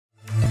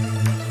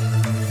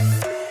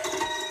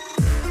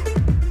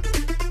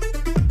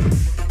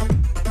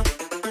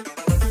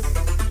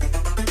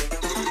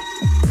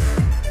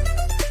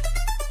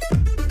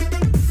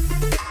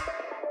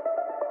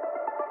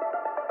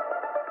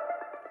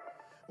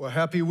Well,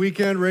 happy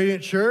weekend,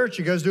 Radiant Church.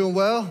 You guys doing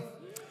well?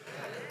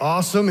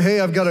 Awesome. Hey,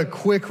 I've got a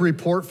quick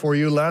report for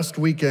you. Last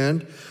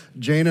weekend,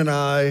 Jane and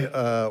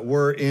I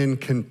were in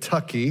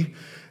Kentucky,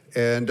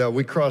 and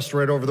we crossed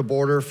right over the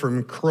border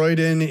from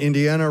Croydon,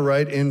 Indiana,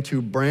 right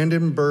into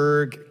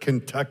Brandenburg,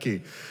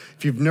 Kentucky.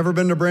 If you've never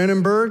been to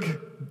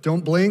Brandenburg,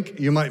 don't blink,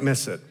 you might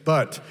miss it.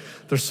 But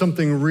there's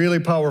something really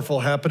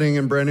powerful happening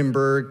in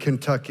Brandenburg,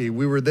 Kentucky.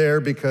 We were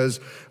there because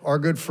our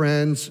good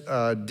friends,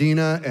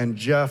 Dina and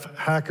Jeff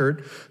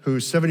Hackert, who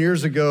 7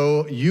 years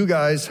ago, you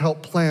guys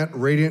helped plant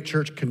Radiant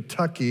Church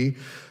Kentucky,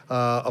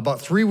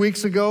 about 3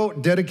 weeks ago,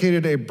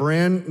 dedicated a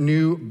brand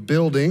new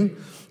building.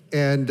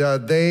 And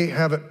they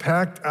have it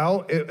packed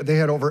out. They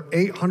had over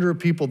 800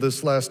 people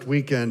this last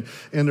weekend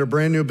in their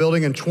brand new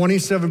building, and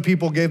 27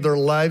 people gave their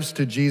lives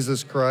to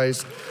Jesus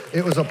Christ.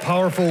 It was a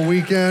powerful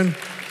weekend.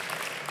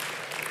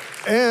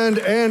 And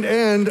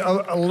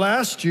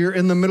last year,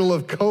 in the middle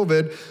of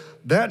COVID,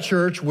 that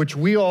church, which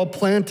we all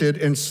planted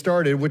and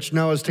started, which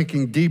now is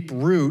taking deep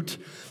root,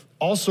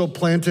 also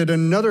planted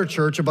another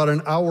church about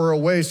an hour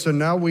away. So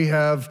now we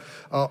have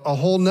a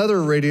whole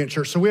nother Radiant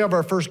Church. So we have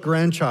our first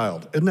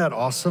grandchild. Isn't that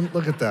awesome?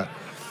 Look at that.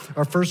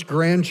 Our first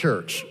grand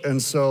church.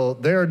 And so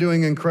they are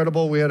doing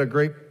incredible. We had a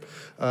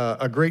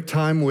great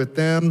time with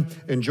them,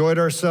 enjoyed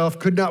ourselves,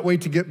 could not wait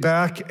to get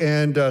back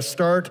and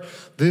start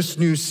this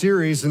new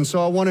series. And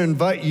so I want to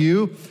invite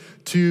you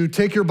to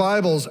take your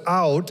Bibles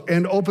out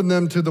and open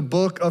them to the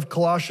book of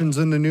Colossians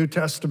in the New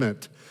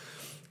Testament.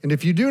 And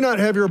if you do not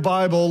have your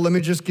Bible, let me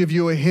just give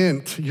you a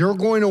hint. You're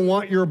going to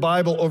want your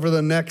Bible over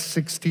the next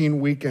 16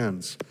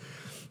 weekends.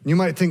 You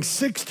might think,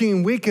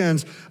 16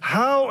 weekends?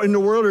 How in the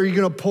world are you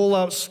going to pull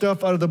out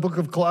stuff out of the book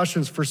of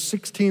Colossians for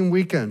 16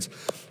 weekends?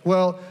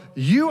 Well,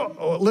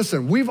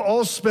 listen, we've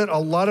all spent a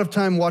lot of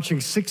time watching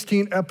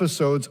 16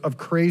 episodes of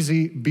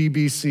crazy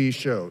BBC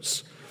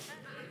shows.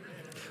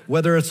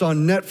 Whether it's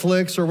on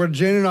Netflix or when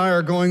Jane and I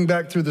are going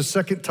back through the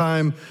second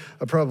time,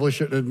 I probably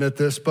shouldn't admit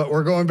this, but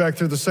we're going back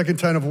through the second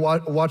time of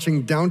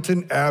watching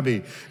Downton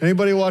Abbey.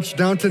 Anybody watch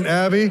Downton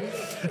Abbey?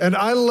 And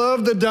I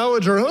love the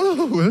Dowager.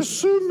 Oh, that's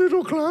so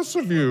middle class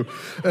of you.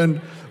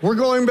 And we're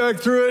going back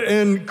through it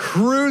and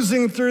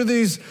cruising through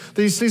these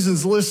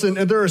seasons. Listen,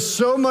 and there is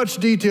so much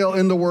detail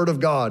in the Word of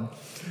God.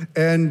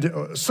 And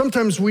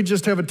sometimes we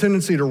just have a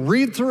tendency to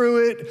read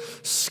through it,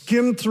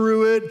 skim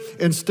through it,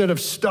 instead of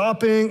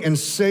stopping and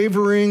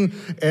savoring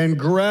and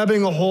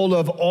grabbing a hold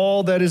of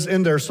all that is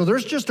in there. So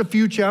there's just a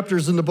few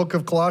chapters in the book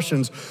of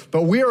Colossians,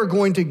 but we are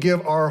going to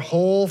give our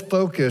whole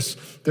focus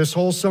this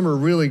whole summer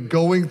really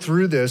going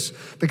through this,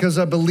 because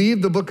I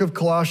believe the book of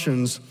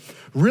Colossians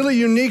really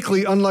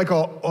uniquely, unlike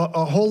a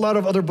whole lot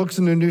of other books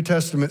in the New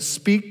Testament,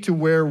 speak to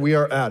where we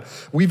are at.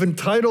 We've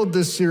entitled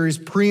this series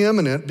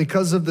Preeminent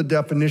because of the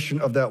definition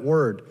of that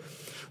word.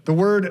 The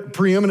word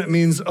preeminent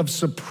means of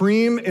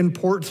supreme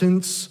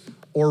importance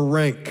or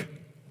rank.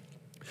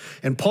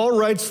 And Paul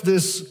writes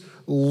this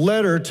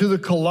letter to the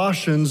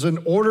Colossians in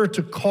order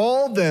to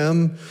call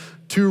them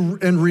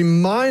and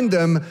remind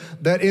them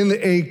that in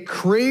a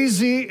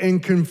crazy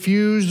and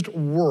confused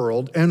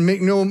world, and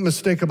make no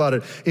mistake about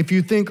it, if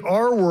you think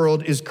our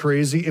world is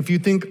crazy, if you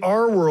think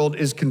our world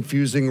is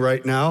confusing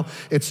right now,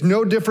 it's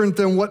no different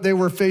than what they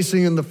were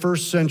facing in the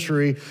first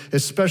century,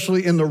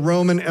 especially in the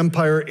Roman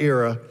Empire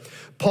era.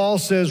 Paul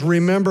says,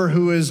 remember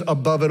who is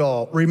above it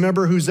all.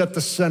 Remember who's at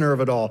the center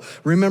of it all.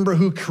 Remember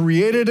who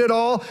created it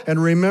all,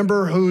 and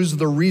remember who's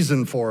the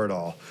reason for it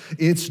all.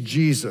 It's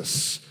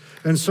Jesus.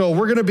 And so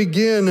we're going to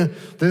begin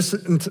this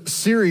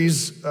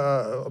series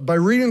by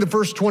reading the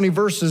first 20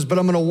 verses, but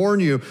I'm going to warn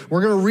you,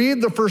 we're going to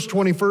read the first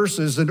 20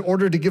 verses in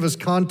order to give us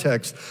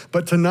context.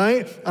 But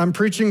tonight, I'm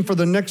preaching for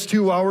the next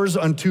 2 hours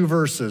on 2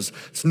 verses.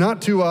 It's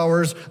not 2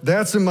 hours,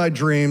 that's in my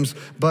dreams,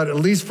 but at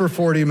least for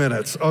 40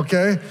 minutes,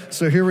 okay?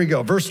 So here we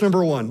go. Verse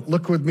number 1.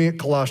 Look with me at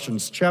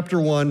Colossians chapter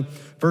 1,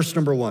 verse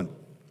number 1.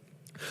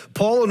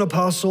 Paul, an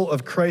apostle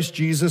of Christ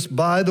Jesus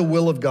by the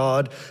will of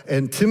God,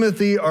 and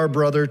Timothy, our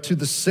brother, to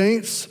the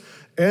saints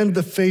and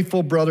the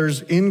faithful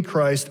brothers in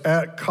Christ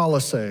at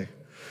Colossae.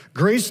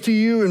 Grace to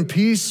you and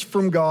peace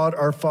from God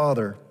our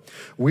Father.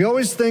 We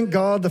always thank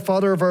God, the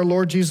Father of our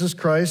Lord Jesus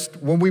Christ,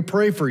 when we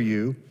pray for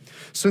you,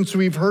 since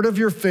we've heard of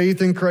your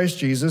faith in Christ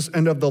Jesus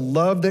and of the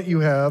love that you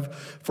have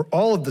for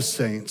all of the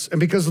saints, and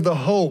because of the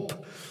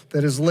hope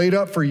that is laid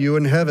up for you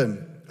in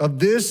heaven. Of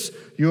this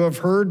you have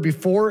heard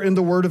before in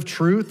the word of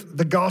truth,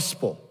 the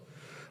gospel,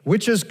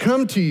 which has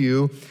come to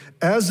you,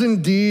 as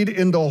indeed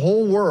in the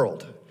whole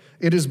world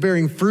it is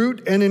bearing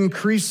fruit and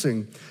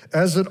increasing,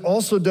 as it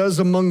also does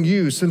among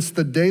you, since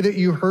the day that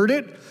you heard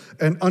it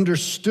and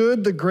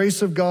understood the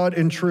grace of God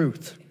in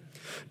truth.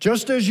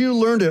 Just as you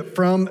learned it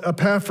from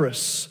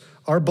Epaphras,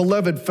 our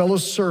beloved fellow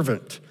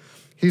servant.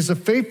 He's a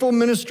faithful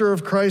minister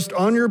of Christ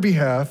on your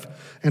behalf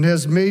and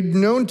has made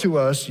known to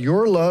us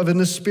your love in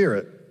the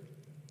Spirit.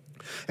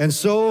 And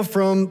so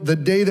from the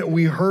day that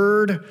we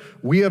heard,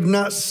 we have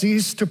not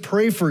ceased to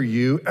pray for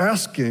you,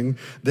 asking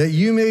that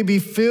you may be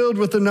filled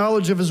with the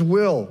knowledge of his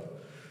will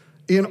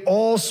in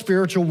all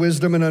spiritual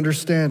wisdom and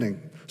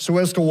understanding, so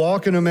as to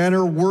walk in a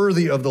manner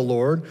worthy of the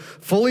Lord,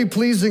 fully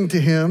pleasing to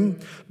him,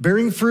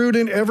 bearing fruit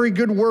in every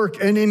good work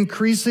and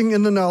increasing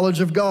in the knowledge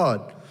of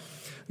God.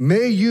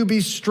 May you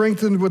be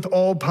strengthened with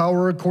all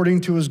power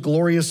according to his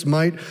glorious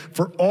might,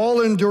 for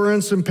all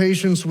endurance and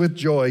patience with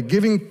joy,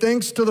 giving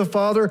thanks to the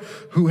Father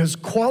who has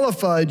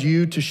qualified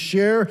you to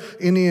share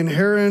in the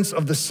inheritance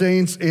of the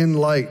saints in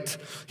light.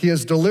 He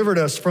has delivered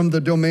us from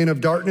the domain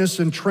of darkness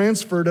and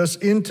transferred us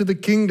into the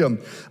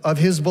kingdom of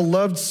his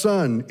beloved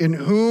Son, in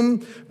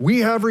whom we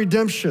have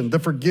redemption, the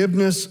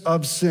forgiveness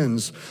of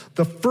sins,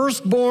 the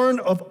firstborn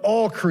of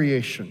all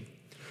creation.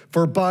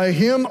 For by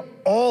him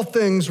all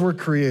things were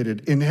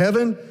created, in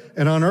heaven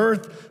and on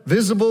earth,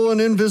 visible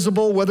and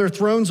invisible, whether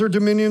thrones or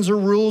dominions or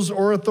rules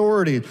or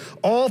authority.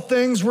 All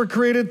things were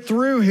created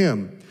through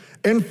him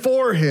and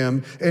for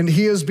him, and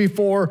he is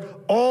before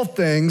all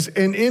things,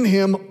 and in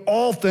him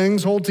all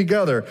things hold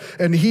together.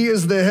 And he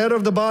is the head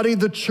of the body,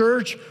 the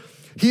church.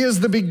 He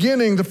is the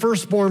beginning, the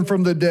firstborn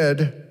from the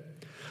dead,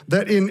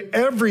 that in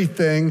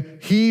everything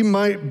he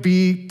might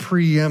be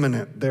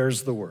preeminent.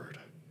 There's the word.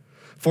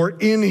 For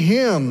in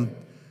him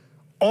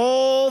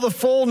all the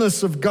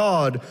fullness of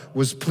God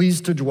was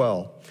pleased to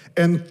dwell,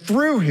 and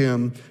through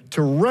him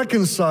to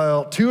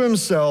reconcile to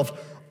himself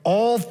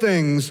all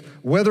things,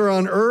 whether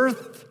on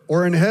earth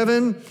or in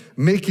heaven,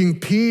 making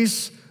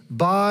peace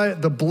by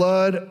the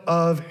blood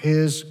of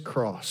his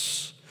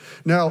cross.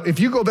 Now, if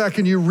you go back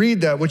and you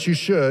read that, which you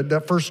should,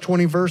 that first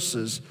 20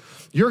 verses,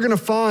 you're gonna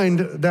find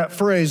that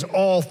phrase,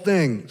 all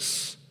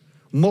things,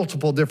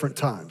 multiple different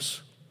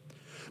times.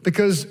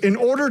 Because in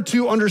order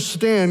to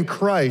understand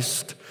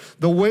Christ,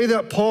 the way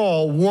that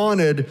Paul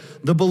wanted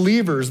the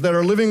believers that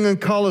are living in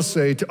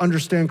Colossae to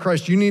understand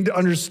Christ, you need to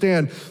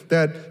understand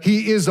that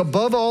he is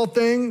above all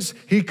things,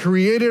 he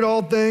created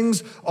all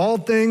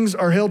things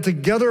are held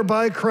together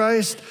by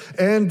Christ,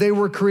 and they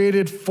were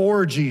created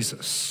for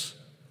Jesus.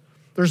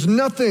 There's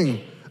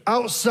nothing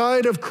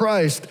outside of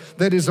Christ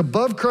that is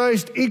above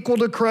Christ, equal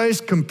to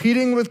Christ,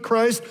 competing with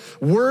Christ,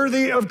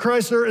 worthy of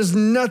Christ. There is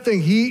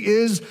nothing. He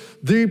is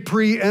the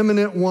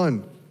preeminent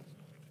one.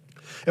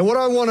 And what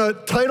I want to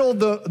title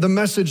the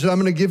message that I'm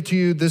going to give to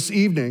you this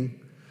evening,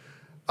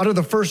 out of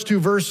the first two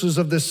verses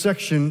of this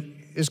section,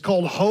 is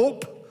called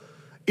Hope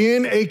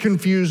in a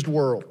Confused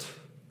World.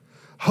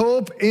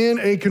 Hope in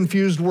a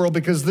confused world,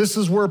 because this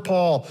is where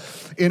Paul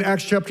in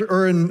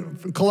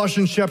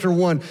Colossians chapter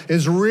 1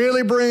 is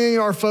really bringing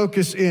our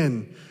focus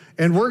in.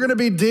 And we're going to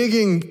be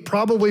digging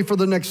probably for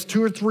the next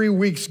 2 or 3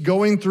 weeks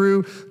going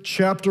through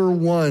chapter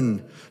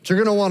 1. So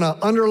you're going to want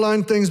to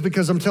underline things,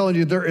 because I'm telling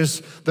you,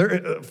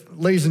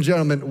 ladies and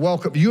gentlemen,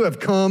 welcome. You have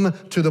come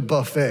to the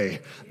buffet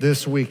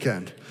this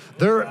weekend.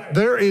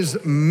 There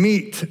is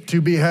meat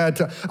to be had.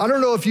 I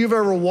don't know if you've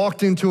ever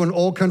walked into an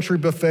old country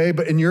buffet,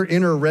 but your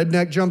inner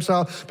redneck jumps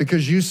out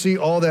because you see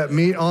all that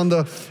meat on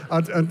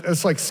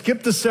it's like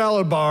skip the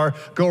salad bar,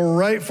 go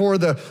right for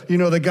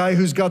the guy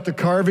who's got the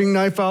carving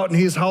knife out, and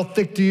he's, how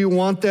thick do you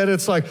want that?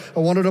 It's like, I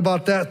want it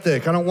about that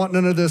thick. I don't want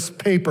none of this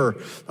paper.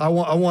 I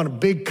want a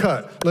big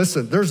cut.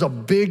 Listen, there's a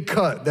big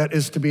cut that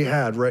is to be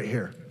had right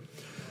here.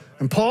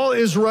 And Paul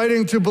is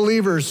writing to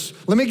believers.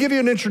 Let me give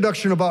you an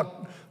introduction about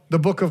the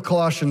book of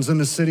Colossians in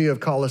the city of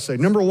Colossae.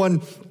 Number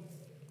one,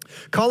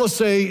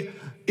 Colossae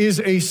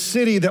is a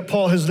city that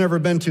Paul has never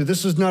been to.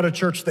 This is not a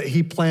church that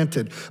he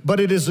planted,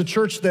 but it is a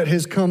church that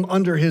has come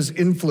under his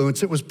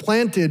influence. It was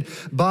planted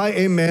by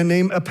a man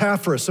named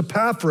Epaphras.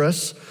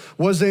 Epaphras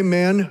was a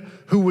man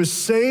who was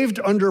saved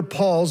under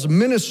Paul's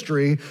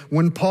ministry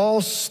when Paul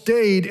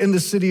stayed in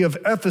the city of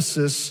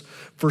Ephesus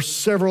for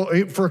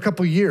a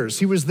couple years.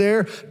 He was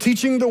there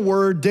teaching the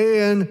word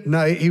day and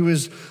night. He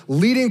was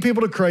leading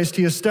people to Christ.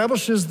 He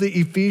establishes the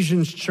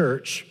Ephesians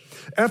church.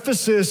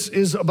 Ephesus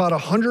is about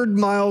 100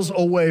 miles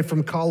away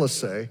from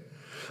Colossae.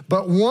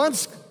 But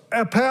once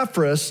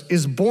Epaphras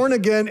is born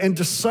again and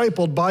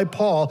discipled by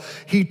Paul,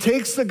 he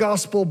takes the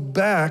gospel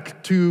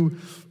back to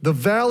the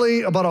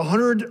valley about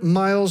 100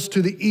 miles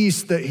to the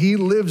east that he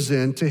lives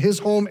in, to his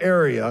home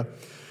area.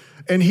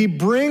 And he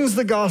brings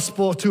the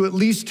gospel to at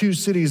least 2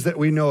 cities that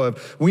we know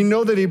of. We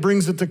know that he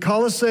brings it to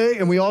Colossae,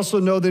 and we also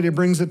know that he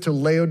brings it to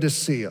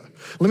Laodicea.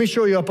 Let me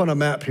show you up on a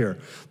map here.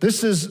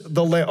 This is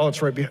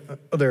it's right behind,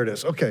 there it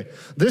is. Okay,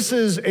 this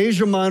is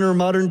Asia Minor,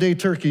 modern day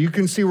Turkey. You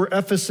can see where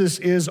Ephesus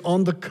is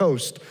on the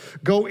coast.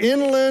 Go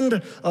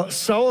inland,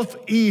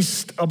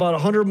 southeast about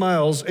 100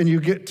 miles, and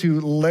you get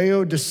to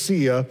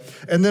Laodicea,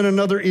 and then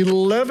another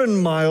 11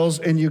 miles,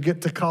 and you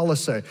get to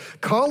Colossae.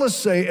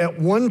 Colossae at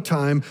one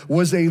time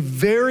was a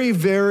very,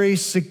 very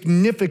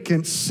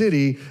significant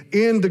city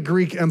in the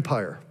Greek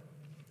Empire.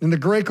 In the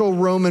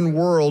Greco-Roman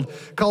world,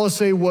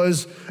 Colossae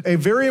was a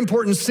very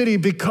important city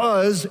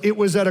because it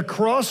was at a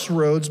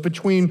crossroads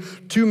between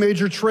 2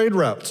 major trade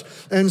routes.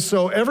 And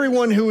so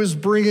everyone who was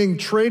bringing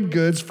trade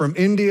goods from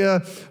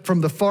India,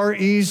 from the Far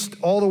East,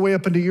 all the way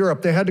up into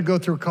Europe, they had to go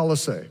through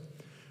Colossae.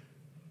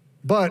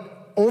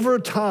 But over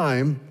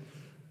time,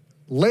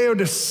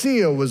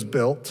 Laodicea was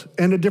built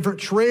and a different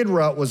trade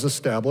route was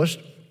established.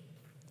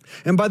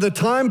 And by the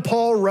time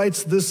Paul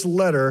writes this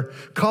letter,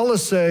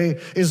 Colossae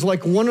is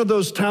like one of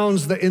those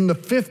towns that in the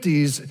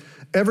 50s,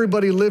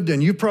 everybody lived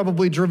in. You've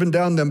probably driven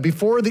down them.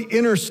 Before the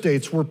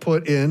interstates were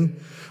put in,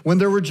 when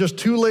there were just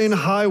 2-lane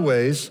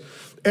highways,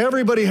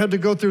 everybody had to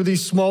go through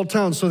these small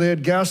towns. So they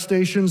had gas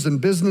stations and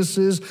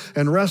businesses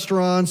and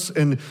restaurants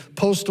and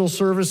postal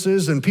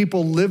services, and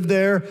people lived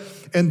there.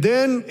 And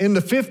then in the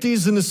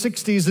 50s and the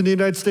 60s in the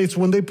United States,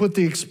 when they put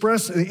the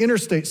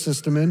interstate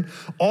system in,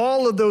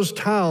 all of those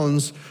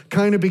towns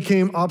kind of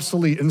became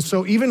obsolete. And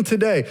so even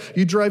today,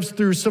 you drive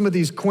through some of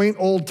these quaint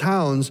old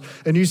towns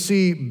and you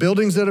see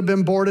buildings that have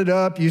been boarded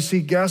up, you see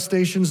gas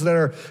stations that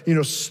are,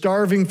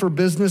 starving for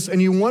business,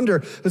 and you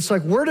wonder, it's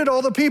like, where did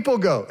all the people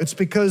go? It's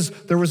because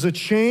there was a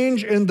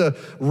change in the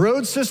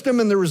road system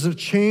and there was a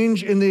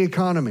change in the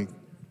economy.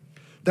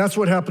 That's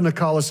what happened to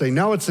Colossae.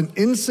 Now it's an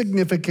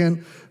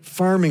insignificant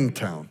farming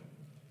town.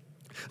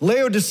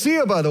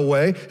 Laodicea, by the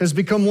way, has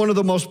become one of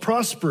the most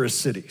prosperous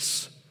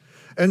cities.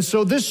 And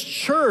so this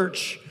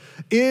church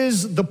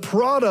is the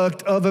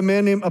product of a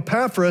man named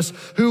Epaphras,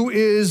 who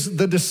is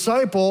the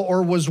disciple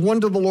or was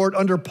won to the Lord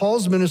under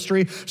Paul's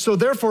ministry. So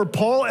therefore,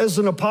 Paul as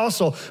an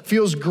apostle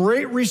feels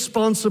great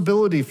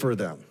responsibility for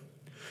them.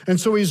 And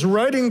so he's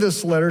writing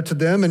this letter to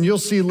them, and you'll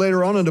see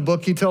later on in the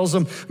book, he tells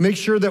them, make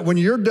sure that when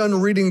you're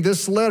done reading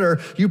this letter,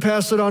 you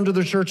pass it on to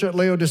the church at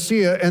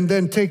Laodicea, and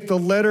then take the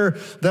letter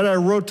that I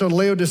wrote to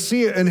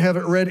Laodicea and have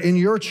it read in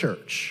your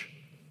church.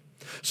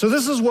 So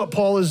this is what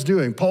Paul is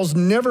doing. Paul's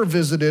never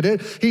visited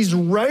it. He's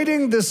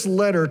writing this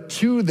letter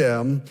to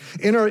them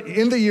in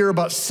the year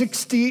about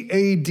 60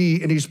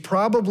 AD, and he's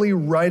probably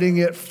writing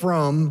it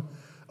from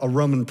a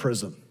Roman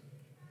prison.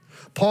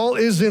 Paul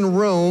is in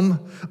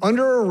Rome,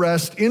 under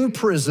arrest, in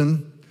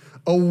prison,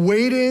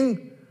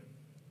 awaiting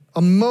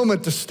a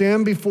moment to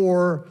stand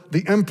before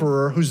the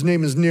emperor, whose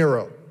name is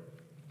Nero.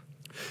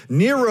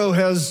 Nero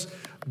has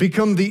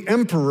become the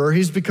emperor.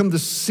 He's become the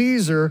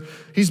Caesar.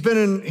 He's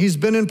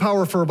been in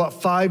power for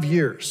about 5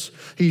 years.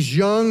 He's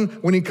young.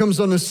 When he comes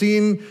on the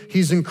scene,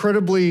 he's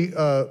incredibly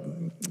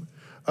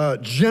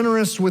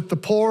generous with the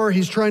poor.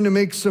 He's trying to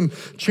make some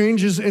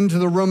changes into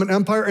the Roman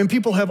Empire, and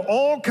people have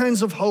all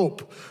kinds of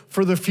hope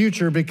for the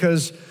future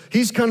because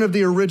he's kind of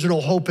the original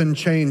hope and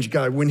change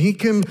guy. When he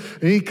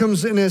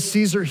comes in as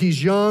Caesar,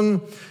 he's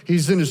young.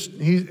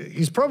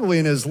 He's probably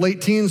in his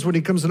late teens when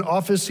he comes in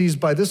office.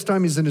 By this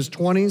time he's in his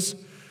 20s,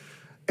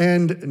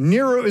 and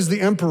Nero is the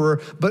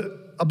emperor.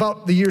 But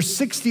about the year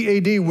 60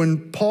 AD,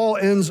 when Paul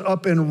ends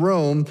up in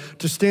Rome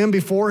to stand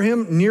before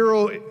him,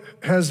 Nero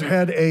has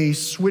had a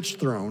switch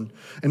thrown,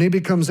 and he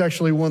becomes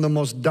actually one of the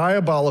most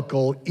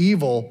diabolical,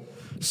 evil,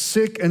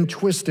 sick and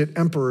twisted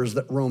emperors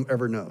that Rome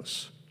ever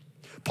knows.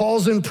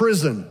 Paul's in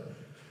prison,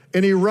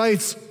 and he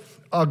writes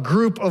a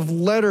group of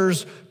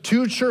letters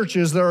to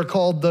churches that are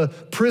called the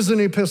prison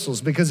epistles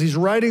because he's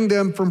writing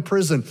them from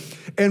prison.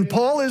 And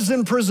Paul is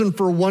in prison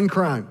for one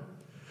crime.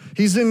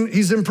 He's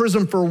in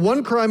prison for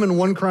one crime and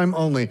one crime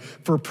only,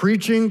 for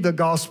preaching the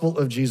gospel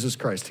of Jesus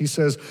Christ. He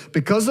says,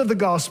 because of the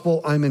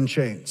gospel, I'm in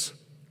chains.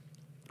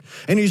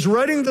 And he's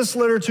writing this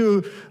letter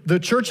to the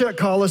church at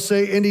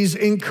Colossae, and he's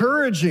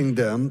encouraging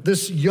them,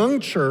 this young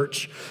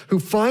church who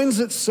finds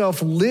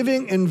itself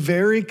living in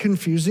very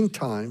confusing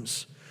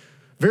times,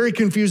 very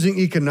confusing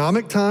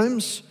economic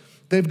times.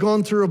 They've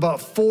gone through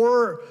about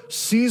 4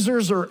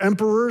 Caesars or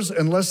emperors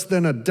in less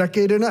than a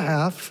decade and a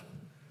half.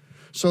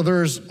 So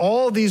there's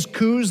all these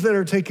coups that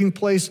are taking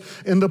place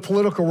in the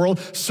political world.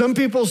 Some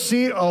people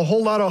see a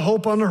whole lot of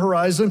hope on the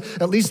horizon.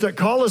 At least at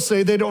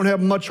Colossae, they don't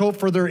have much hope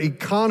for their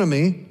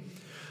economy.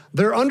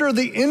 They're under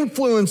the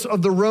influence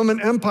of the Roman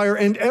Empire,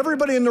 and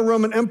everybody in the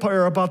Roman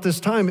Empire about this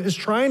time is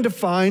trying to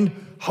find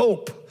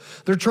hope.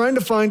 They're trying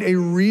to find a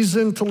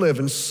reason to live,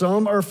 and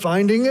some are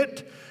finding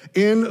it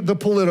in the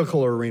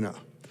political arena.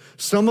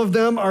 Some of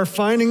them are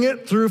finding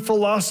it through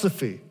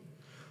philosophy.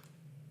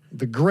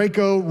 The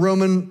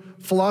Greco-Roman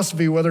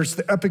philosophy, whether it's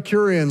the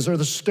Epicureans or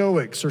the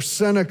Stoics or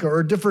Seneca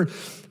or different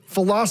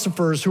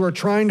philosophers who are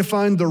trying to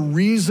find the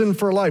reason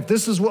for life.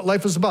 This is what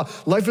life is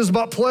about. Life is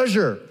about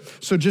pleasure.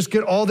 So just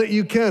get all that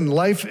you can.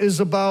 Life is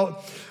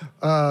about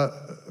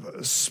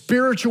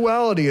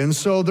spirituality. And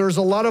so there's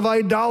a lot of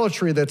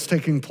idolatry that's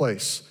taking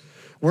place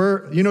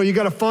where, you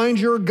got to find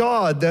your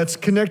God that's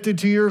connected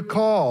to your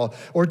call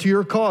or to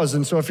your cause.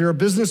 And so if you're a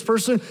business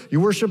person, you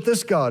worship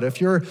this God.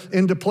 If you're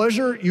into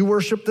pleasure, you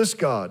worship this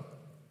God.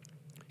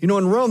 In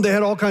Rome, they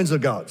had all kinds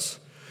of gods.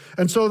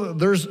 And so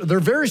they're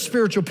very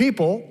spiritual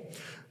people.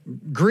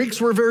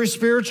 Greeks were very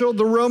spiritual.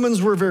 The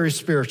Romans were very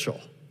spiritual.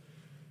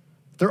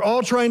 They're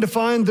all trying to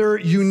find their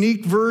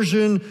unique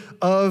version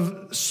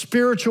of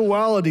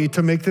spirituality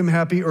to make them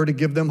happy or to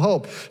give them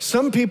hope.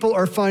 Some people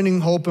are finding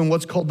hope in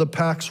what's called the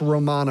Pax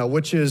Romana,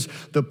 which is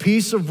the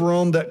peace of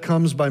Rome that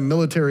comes by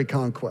military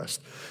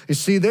conquest. You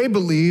see, they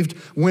believed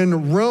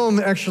when Rome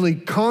actually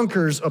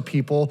conquers a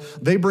people,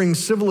 they bring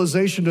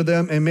civilization to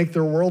them and make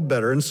their world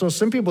better. And so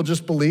some people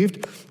just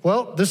believed,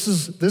 well, this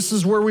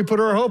is where we put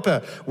our hope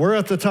at. We're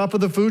at the top of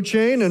the food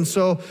chain, and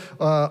so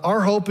our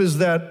hope is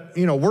that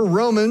that, we're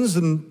Romans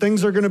and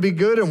things are going to be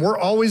good and we're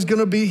always going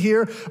to be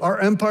here. Our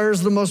empire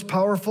is the most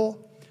powerful.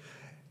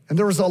 And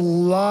there was a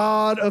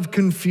lot of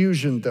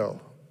confusion, though,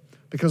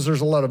 because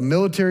there's a lot of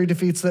military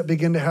defeats that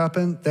begin to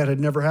happen that had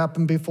never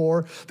happened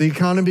before. The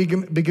economy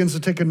begins to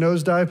take a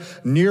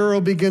nosedive. Nero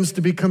begins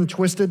to become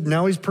twisted.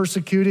 Now he's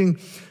persecuting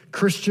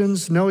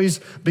Christians. Now he's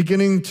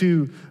beginning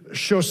to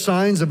show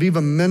signs of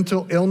even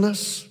mental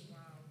illness.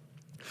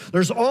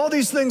 There's all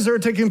these things that are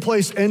taking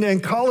place. And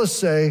in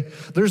Colossae,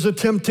 there's a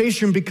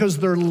temptation because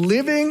they're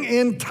living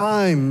in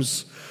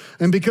times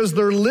and because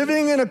they're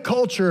living in a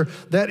culture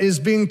that is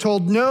being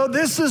told, no,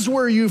 this is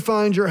where you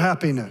find your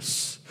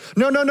happiness.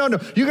 No.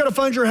 You got to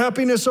find your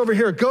happiness over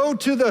here. Go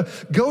to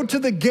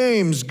the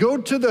games, go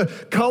to the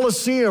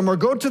Colosseum, or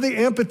go to the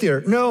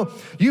amphitheater. No,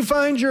 you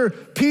find your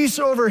peace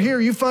over here.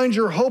 You find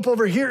your hope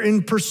over here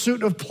in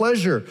pursuit of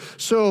pleasure.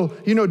 So,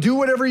 do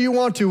whatever you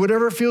want to,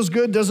 whatever feels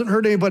good, doesn't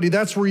hurt anybody.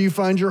 That's where you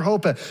find your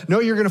hope at. No,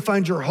 you're going to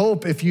find your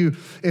hope if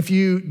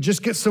you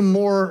just get some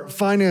more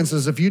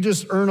finances, if you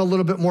just earn a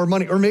little bit more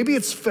money, or maybe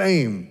it's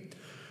fame.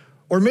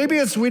 Or maybe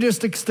it's we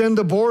just extend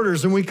the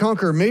borders and we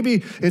conquer.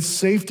 Maybe it's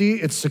safety,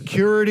 it's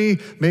security,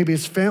 maybe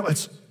it's family.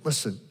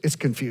 It's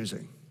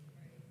confusing.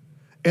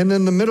 And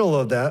in the middle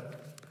of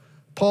that,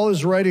 Paul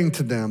is writing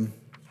to them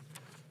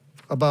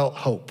about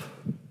hope.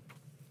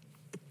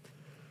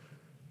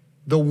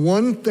 The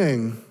one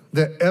thing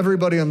that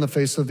everybody on the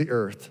face of the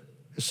earth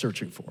is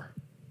searching for.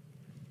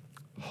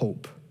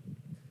 Hope.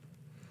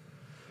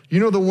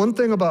 The one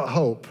thing about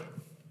hope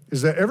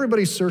is that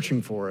everybody's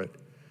searching for it,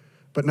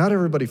 but not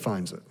everybody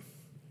finds it.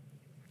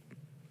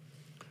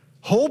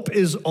 Hope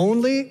is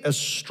only as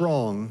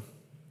strong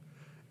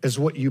as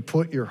what you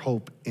put your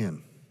hope in.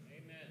 Amen.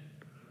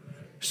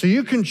 So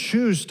you can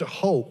choose to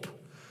hope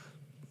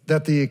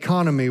that the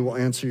economy will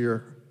answer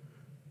your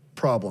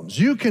problems.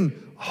 You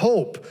can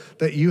hope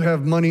that you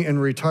have money in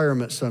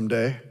retirement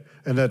someday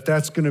and that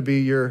that's going to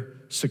be your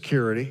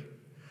security.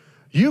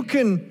 You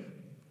can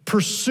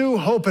pursue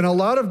hope in a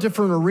lot of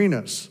different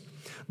arenas,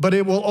 but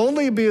it will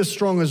only be as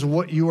strong as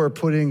what you are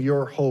putting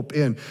your hope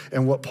in.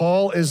 And what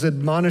Paul is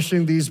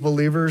admonishing these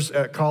believers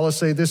at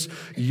Colossae, this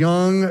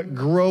young,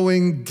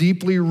 growing,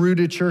 deeply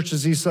rooted church,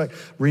 is he's like,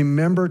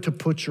 remember to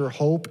put your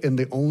hope in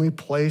the only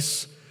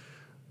place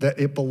that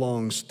it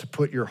belongs, to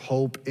put your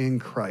hope in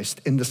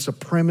Christ, in the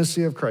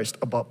supremacy of Christ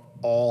above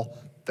all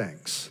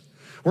things.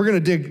 We're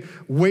going to dig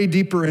way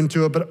deeper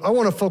into it, but I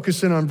want to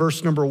focus in on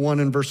verse number 1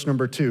 and verse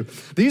number 2.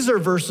 These are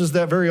verses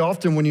that very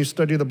often when you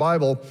study the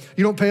Bible,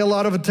 you don't pay a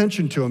lot of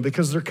attention to them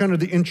because they're kind of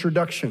the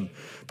introduction.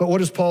 But what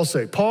does Paul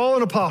say? Paul,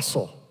 an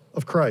apostle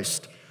of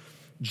Christ,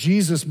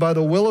 Jesus by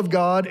the will of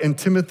God, and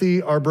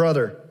Timothy, our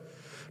brother,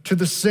 to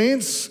the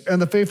saints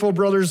and the faithful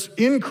brothers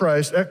in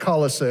Christ at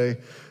Colossae,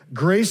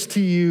 grace to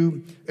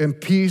you and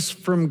peace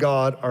from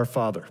God our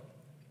Father.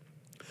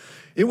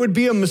 It would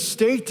be a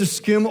mistake to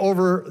skim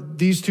over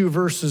these two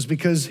verses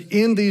because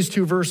in these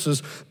two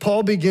verses,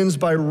 Paul begins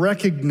by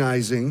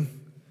recognizing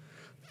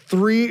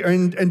three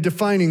and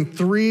defining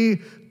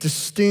three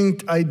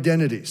distinct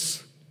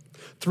identities.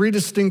 Three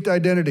distinct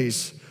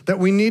identities that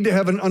we need to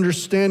have an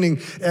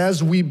understanding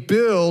as we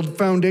build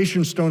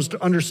foundation stones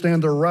to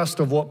understand the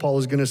rest of what Paul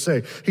is going to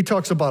say. He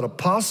talks about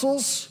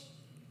apostles.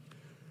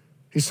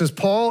 He says,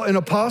 Paul, an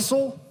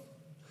apostle.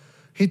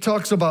 He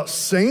talks about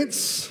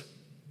saints.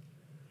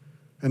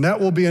 And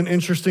that will be an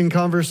interesting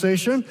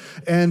conversation.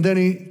 And then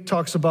he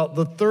talks about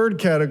the third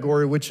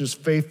category, which is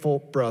faithful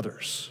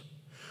brothers.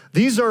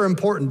 These are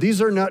important.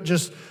 These are not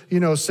just,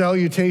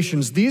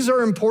 salutations. These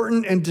are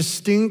important and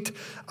distinct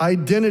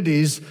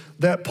identities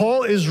that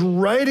Paul is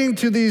writing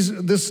to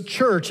this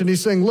church. And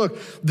he's saying, look,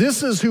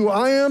 this is who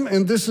I am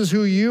and this is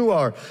who you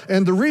are.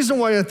 And the reason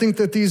why I think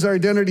that these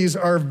identities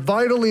are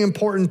vitally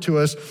important to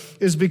us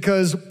is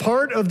because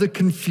part of the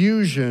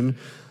confusion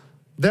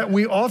that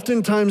we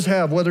oftentimes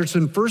have, whether it's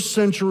in first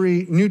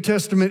century New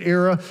Testament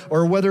era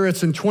or whether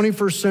it's in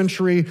 21st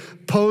century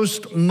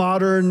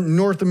postmodern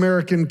North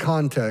American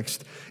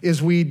context, is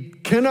we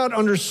cannot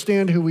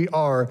understand who we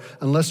are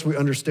unless we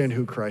understand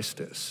who Christ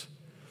is.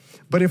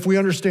 But if we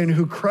understand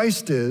who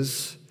Christ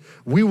is,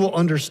 we will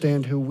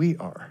understand who we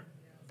are.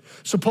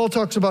 So Paul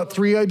talks about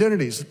three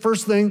identities. The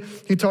first thing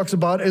he talks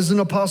about is an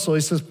apostle.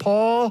 He says,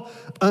 Paul,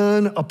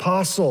 an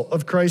apostle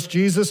of Christ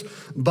Jesus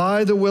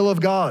by the will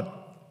of God.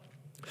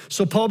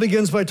 So Paul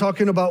begins by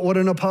talking about what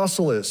an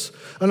apostle is.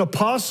 An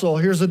apostle,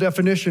 here's a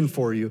definition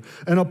for you.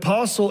 An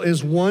apostle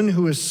is one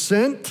who is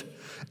sent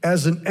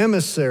as an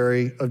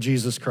emissary of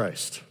Jesus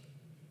Christ.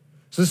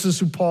 So this is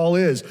who Paul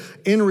is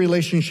in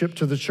relationship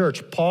to the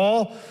church.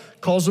 Paul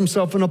calls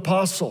himself an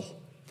apostle.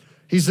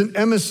 He's an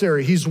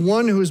emissary. He's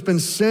one who has been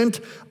sent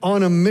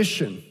on a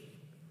mission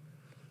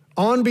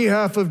on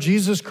behalf of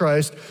Jesus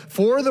Christ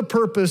for the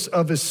purpose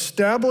of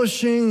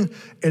establishing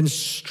and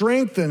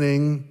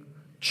strengthening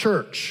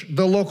church,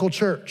 the local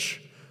church.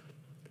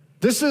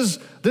 This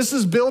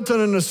is built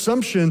on an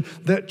assumption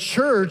that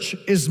church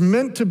is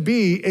meant to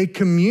be a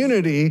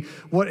community,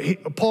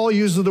 Paul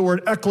uses the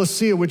word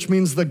ecclesia, which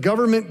means the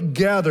government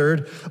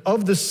gathered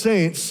of the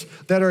saints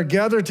that are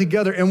gathered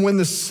together. And when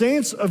the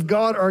saints of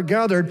God are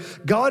gathered,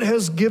 God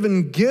has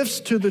given gifts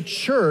to the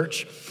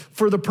church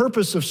for the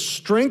purpose of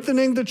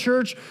strengthening the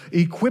church,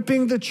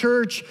 equipping the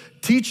church,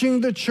 teaching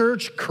the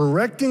church,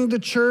 correcting the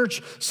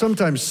church,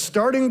 sometimes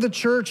starting the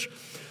church.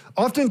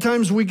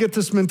 Oftentimes we get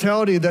this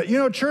mentality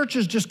that, church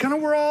is just kind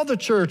of, we're all the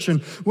church.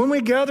 And when we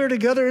gather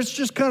together, it's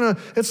just kind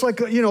of, it's like,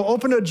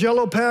 open a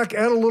Jell-O pack,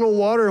 add a little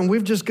water, and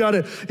we've just got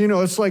it,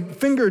 it's like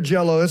finger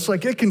Jell-O. It's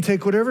like it can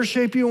take whatever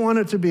shape you want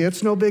it to be.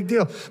 It's no big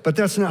deal. But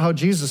that's not how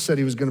Jesus said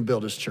he was going to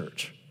build his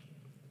church.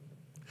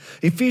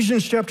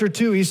 Ephesians chapter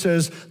 2, he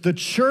says, the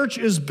church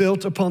is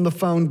built upon the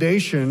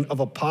foundation of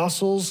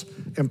apostles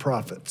and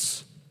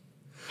prophets.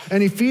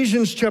 And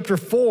Ephesians chapter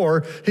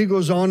 4, he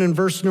goes on in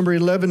verse number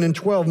 11 and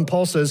 12, and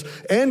Paul says,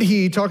 and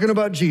he, talking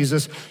about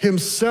Jesus,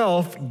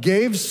 himself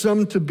gave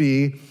some to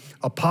be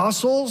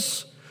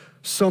apostles,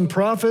 some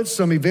prophets,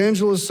 some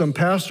evangelists, some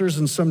pastors,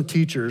 and some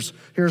teachers.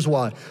 Here's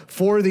why.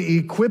 For the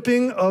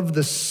equipping of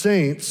the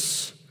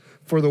saints,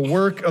 for the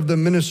work of the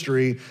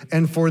ministry,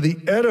 and for the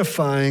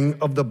edifying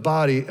of the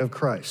body of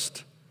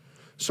Christ.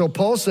 So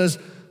Paul says,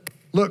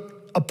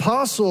 look,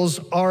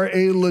 apostles are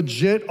a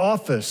legit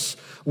office,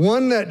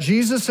 one that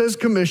Jesus has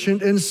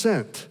commissioned and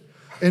sent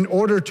in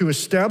order to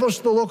establish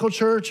the local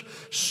church,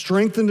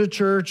 strengthen the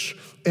church,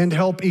 and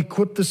help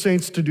equip the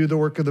saints to do the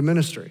work of the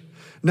ministry.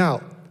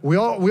 Now, we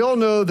all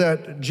know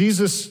that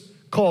Jesus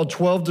called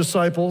 12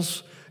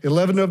 disciples.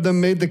 11 of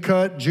them made the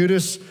cut.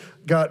 Judas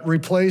got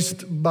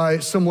replaced by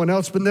someone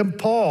else. But then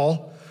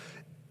Paul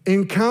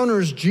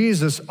encounters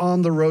Jesus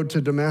on the road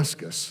to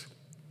Damascus.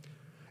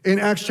 In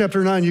Acts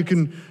chapter 9, you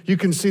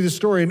can see the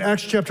story. In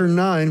Acts chapter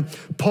 9,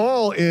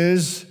 Paul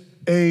is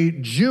a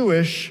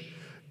Jewish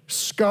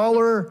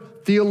scholar,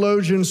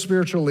 theologian,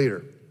 spiritual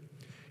leader.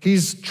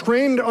 He's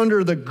trained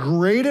under the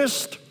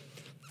greatest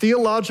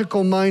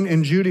theological mind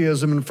in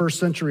Judaism in the first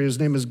century. His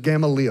name is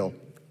Gamaliel.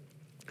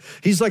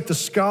 He's like the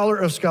scholar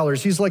of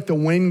scholars. He's like the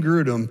Wayne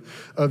Grudem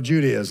of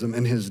Judaism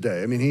in his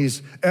day. I mean,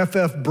 he's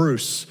F.F.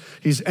 Bruce.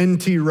 He's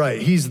N.T.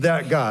 Wright. He's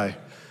that guy.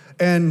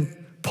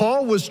 And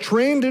Paul was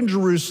trained in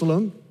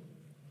Jerusalem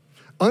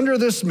under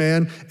this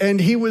man, and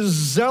he was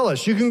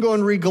zealous. You can go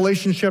and read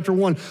Galatians chapter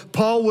 1.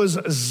 Paul was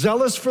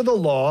zealous for the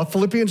law.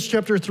 Philippians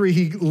chapter 3,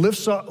 he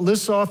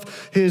lists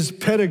off his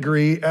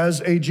pedigree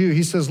as a Jew.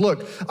 He says,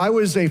 look, I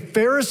was a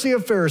Pharisee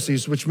of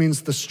Pharisees, which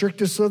means the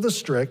strictest of the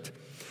strict.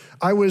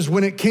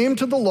 When it came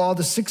to the law,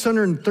 the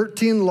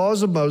 613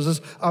 laws of Moses,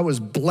 I was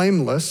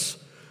blameless.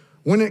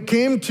 When it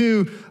came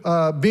to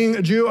being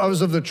a Jew, I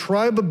was of the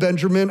tribe of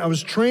Benjamin. I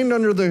was trained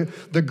under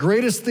the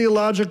greatest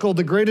theological,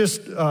 the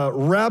greatest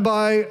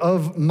rabbi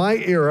of my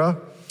era.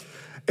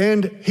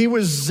 And he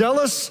was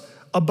zealous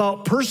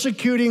about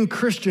persecuting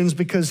Christians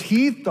because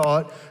he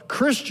thought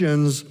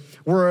Christians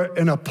were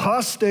an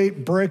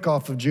apostate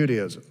breakoff of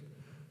Judaism.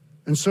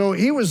 And so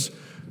he was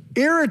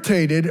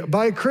irritated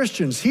by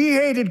Christians. He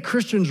hated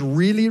Christians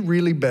really,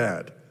 really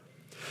bad.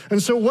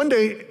 And so one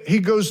day he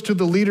goes to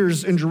the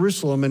leaders in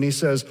Jerusalem and he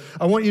says,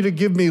 I want you to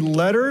give me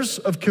letters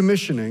of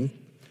commissioning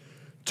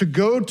to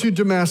go to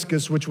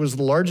Damascus, which was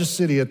the largest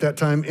city at that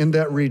time in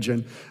that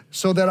region,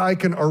 so that I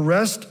can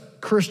arrest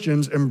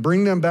Christians and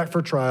bring them back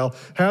for trial,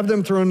 have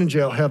them thrown in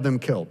jail, have them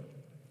killed.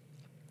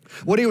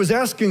 What he was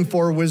asking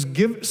for was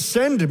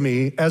send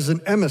me as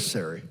an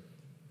emissary,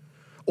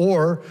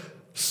 or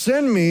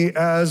send me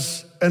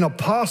as an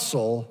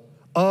apostle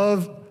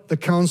of the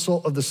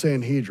council of the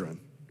Sanhedrin,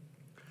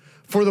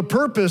 for the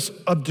purpose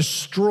of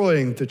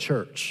destroying the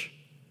church.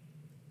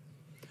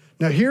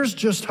 Now, here's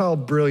just how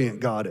brilliant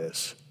God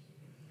is.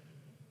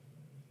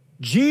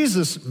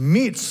 Jesus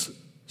meets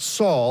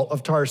Saul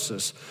of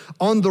Tarsus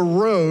on the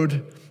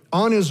road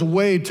on his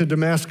way to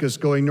Damascus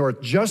going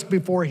north, just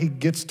before he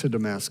gets to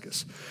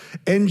Damascus.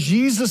 And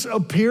Jesus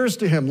appears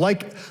to him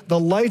like the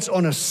lights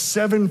on a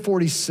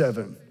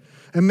 747.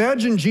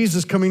 Imagine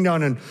Jesus coming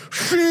down and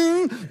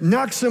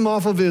knocks him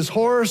off of his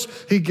horse.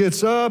 He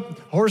gets up.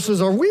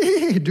 Horses are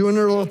doing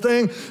their little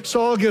thing.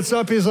 Saul gets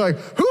up. He's like,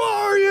 who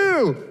are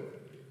you?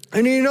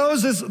 And he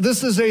knows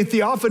this is a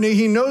theophany.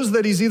 He knows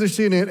that he's either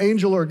seeing an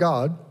angel or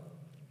God.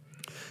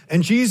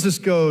 And Jesus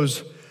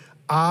goes,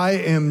 I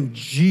am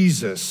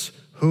Jesus,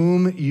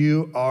 whom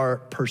you are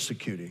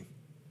persecuting.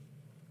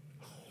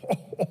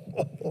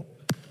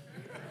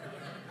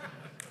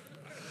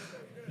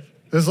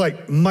 It's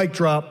like mic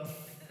drop.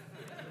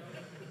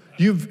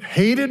 You've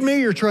hated me.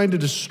 You're trying to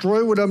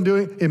destroy what I'm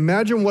doing.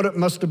 Imagine what it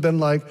must have been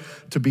like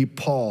to be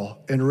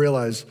Paul and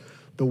realize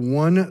the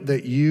one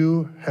that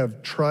you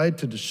have tried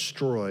to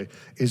destroy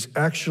is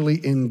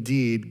actually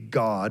indeed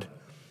God,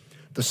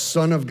 the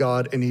Son of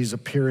God, and he's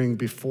appearing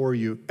before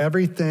you.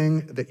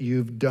 Everything that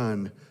you've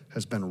done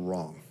has been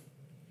wrong.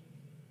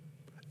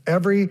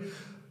 Every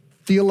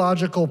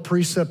theological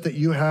precept that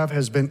you have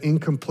has been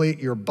incomplete.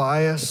 Your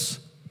bias,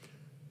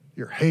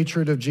 your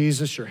hatred of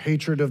Jesus, your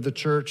hatred of the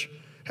church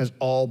has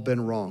all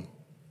been wrong.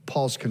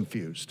 Paul's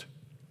confused.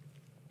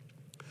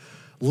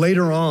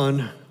 Later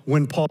on,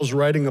 when Paul's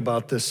writing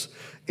about this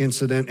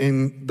incident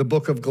in the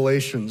book of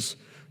Galatians,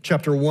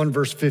 chapter 1,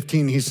 verse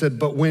 15, he said,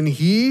 "But when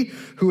he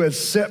who had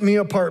set me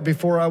apart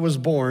before I was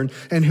born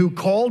and who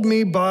called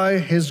me by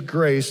his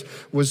grace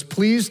was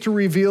pleased to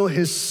reveal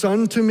his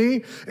Son to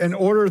me in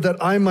order that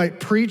I might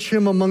preach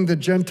him among the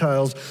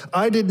Gentiles,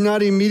 I did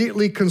not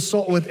immediately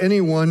consult with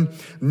anyone,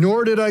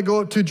 nor did I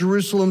go up to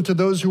Jerusalem to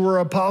those who were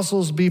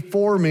apostles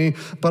before me,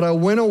 but I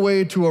went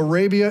away to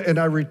Arabia and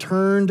I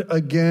returned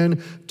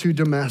again to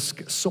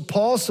Damascus." So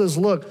Paul says,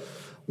 look,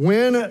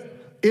 when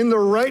in the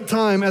right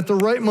time, at the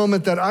right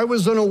moment that I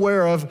was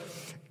unaware of,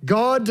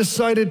 God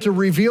decided to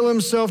reveal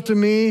himself to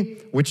me,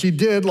 which he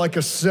did like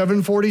a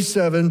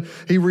 747.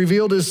 He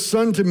revealed his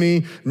Son to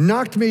me,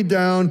 knocked me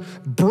down,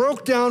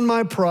 broke down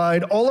my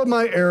pride, all of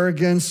my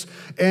arrogance,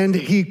 and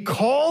he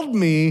called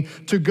me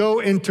to go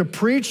and to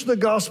preach the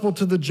gospel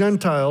to the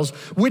Gentiles,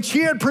 which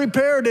he had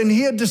prepared, and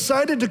he had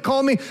decided to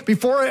call me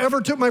before I ever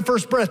took my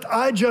first breath.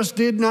 I just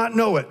did not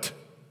know it.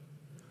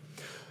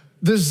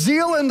 The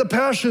zeal and the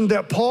passion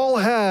that Paul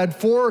had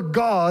for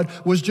God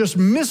was just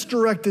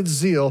misdirected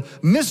zeal,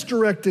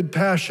 misdirected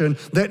passion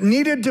that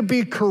needed to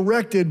be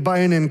corrected by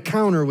an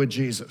encounter with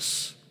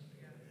Jesus.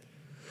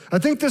 I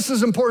think this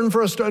is important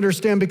for us to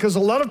understand because a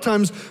lot of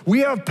times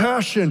we have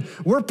passion.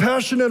 We're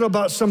passionate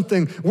about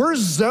something. We're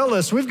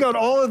zealous. We've got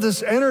all of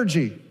this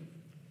energy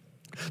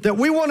that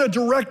we want to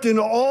direct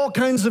into all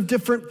kinds of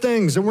different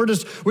things. And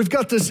we've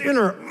got this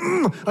inner,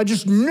 I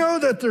just know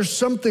that there's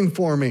something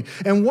for me.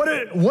 And what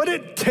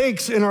it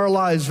takes in our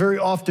lives very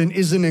often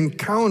is an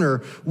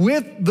encounter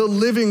with the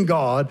living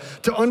God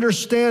to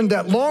understand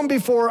that long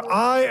before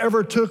I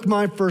ever took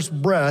my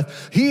first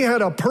breath, he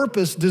had a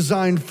purpose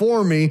designed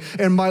for me.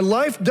 And my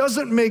life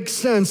doesn't make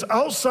sense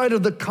outside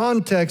of the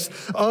context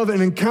of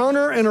an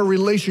encounter and a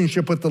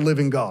relationship with the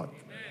living God.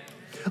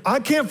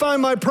 I can't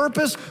find my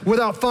purpose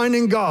without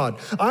finding God.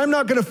 I'm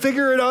not going to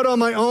figure it out on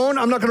my own.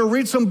 I'm not going to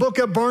read some book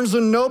at Barnes &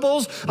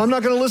 Noble's. I'm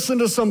not going to listen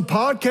to some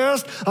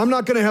podcast. I'm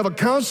not going to have a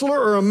counselor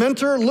or a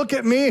mentor look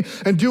at me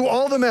and do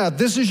all the math.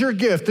 This is your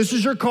gift. This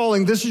is your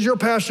calling. This is your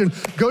passion.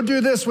 Go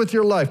do this with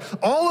your life.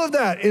 All of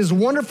that is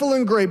wonderful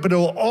and great, but it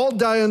will all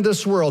die in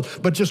this world.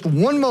 But just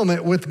one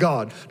moment with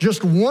God,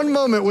 just one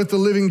moment with the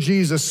living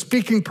Jesus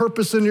speaking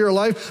purpose into your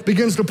life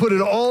begins to put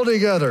it all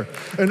together.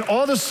 And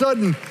all of a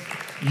sudden,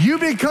 you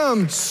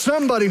become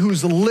somebody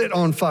who's lit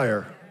on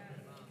fire.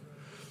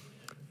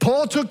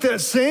 Paul took that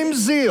same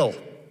zeal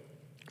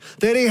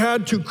that he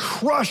had to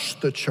crush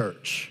the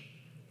church.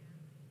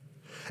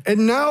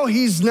 And now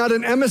he's not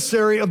an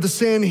emissary of the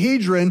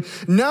Sanhedrin.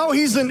 Now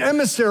he's an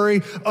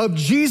emissary of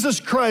Jesus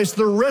Christ,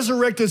 the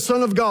resurrected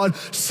Son of God,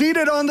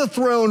 seated on the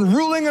throne,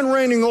 ruling and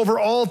reigning over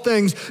all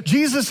things.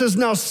 Jesus has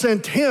now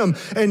sent him,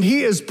 and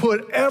he has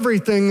put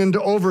everything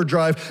into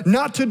overdrive,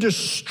 not to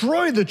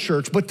destroy the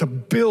church, but to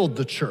build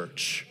the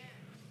church.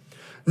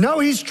 Now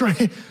he's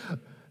trying.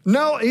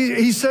 Now,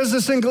 he says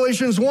this in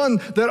Galatians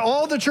 1, that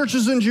all the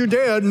churches in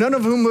Judea, none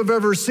of whom have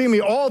ever seen me,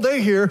 all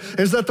they hear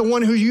is that the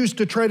one who used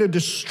to try to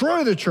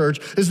destroy the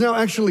church is now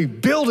actually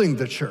building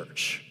the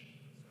church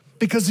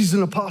because he's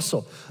an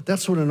apostle.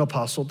 That's what an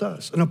apostle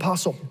does. An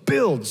apostle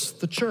builds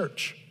the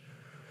church.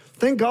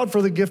 Thank God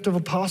for the gift of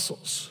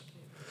apostles.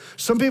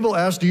 Some people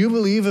ask, do you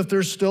believe if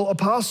there's still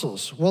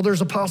apostles? Well,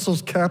 there's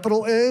apostles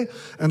capital A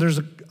and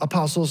there's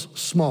apostles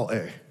small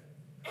a.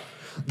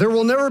 There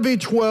will never be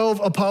 12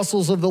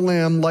 apostles of the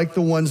Lamb like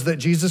the ones that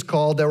Jesus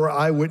called that were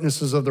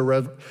eyewitnesses of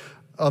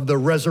the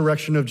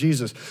resurrection of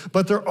Jesus.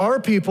 But there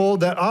are people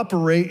that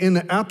operate in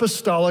the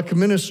apostolic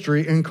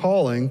ministry and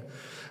calling,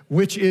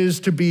 which is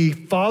to be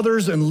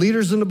fathers and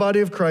leaders in the body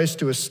of Christ,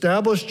 to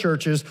establish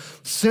churches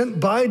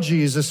sent by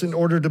Jesus in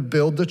order to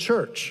build the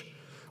church.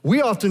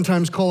 We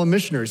oftentimes call them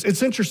missionaries.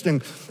 It's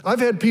interesting. I've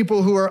had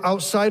people who are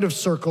outside of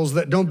circles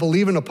that don't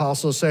believe in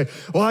apostles say,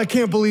 well, I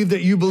can't believe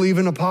that you believe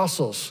in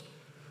apostles.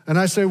 And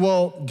I say,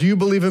 well, do you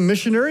believe in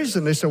missionaries?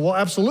 And they say, well,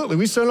 absolutely.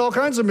 We send all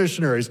kinds of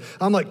missionaries.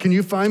 I'm like, can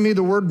you find me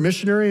the word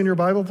missionary in your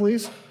Bible,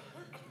 please?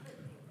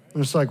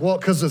 And it's like, well,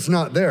 because it's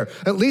not there.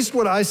 At least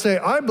what I say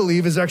I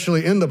believe is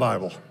actually in the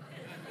Bible.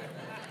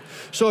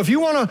 So if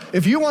you want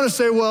to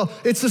say, well,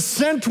 it's a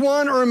sent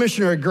one or a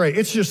missionary, great.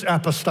 It's just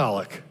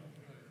apostolic.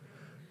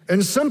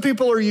 And some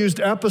people are used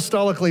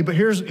apostolically, but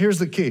here's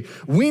the key.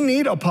 We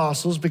need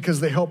apostles because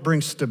they help bring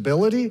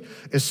stability,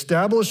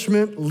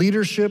 establishment,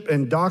 leadership,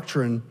 and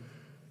doctrine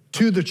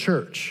to the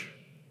church.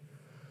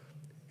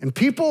 And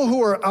people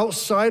who are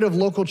outside of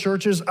local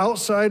churches,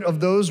 outside of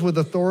those with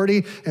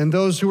authority and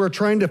those who are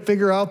trying to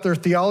figure out their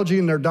theology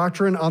and their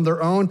doctrine on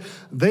their own,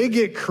 they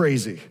get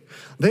crazy.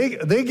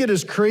 They get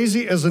as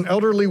crazy as an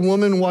elderly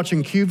woman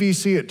watching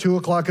QVC at 2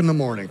 o'clock in the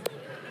morning.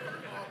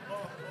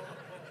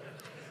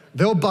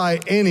 They'll buy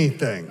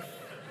anything.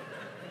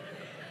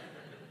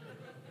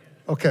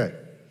 Okay.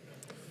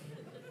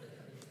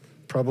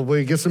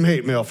 Probably get some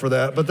hate mail for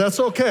that, but that's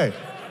okay.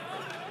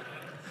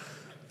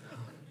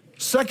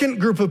 Second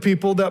group of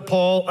people that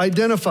Paul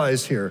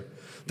identifies here.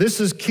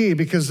 This is key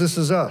because this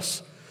is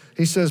us.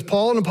 He says,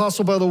 Paul, an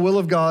apostle by the will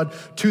of God,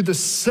 to the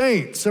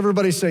saints.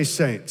 Everybody say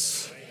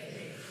saints.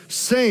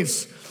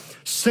 Saints.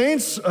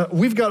 Saints,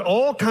 we've got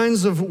all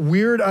kinds of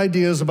weird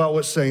ideas about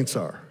what saints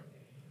are.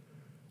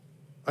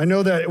 I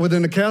know that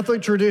within the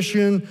Catholic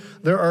tradition,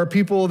 there are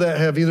people that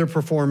have either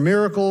performed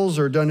miracles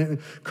or done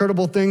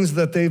incredible things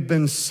that they've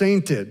been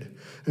sainted.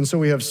 And so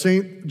we have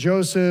Saint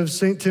Joseph,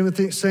 Saint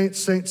Timothy,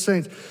 saints.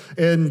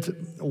 And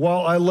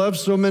while I love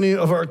so many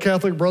of our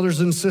Catholic brothers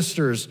and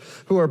sisters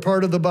who are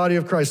part of the body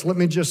of Christ, let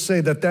me just say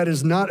that that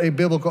is not a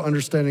biblical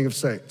understanding of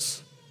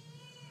saints.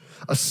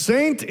 A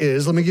saint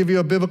is, let me give you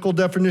a biblical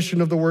definition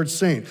of the word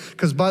saint.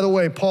 Because by the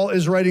way, Paul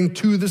is writing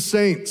to the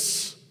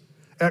saints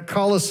at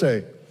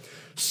Colossae.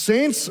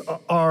 Saints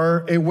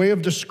are a way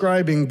of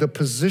describing the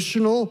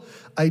positional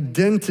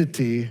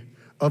identity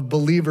of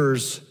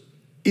believers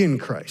in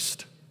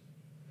Christ.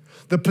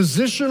 The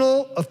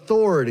positional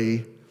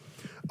authority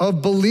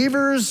of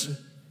believers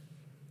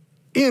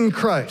in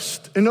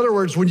Christ. In other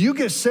words, when you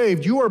get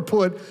saved, you are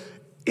put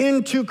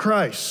into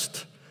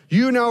Christ.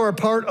 You now are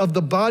part of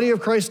the body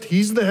of Christ.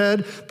 He's the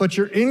head, but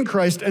you're in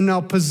Christ. And now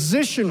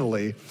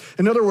positionally,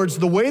 in other words,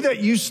 the way that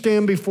you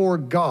stand before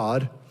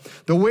God,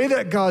 the way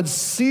that God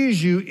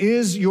sees you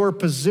is your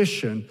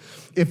position.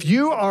 If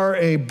you are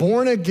a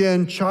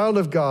born-again child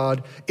of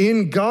God,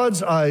 in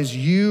God's eyes,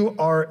 you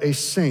are a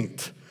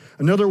saint.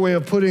 Another way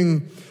of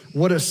putting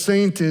what a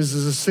saint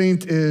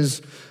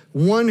is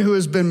one who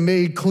has been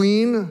made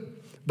clean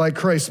by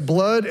Christ's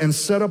blood and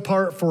set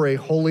apart for a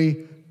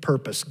holy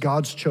purpose,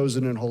 God's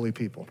chosen and holy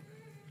people.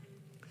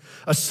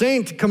 A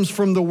saint comes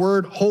from the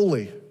word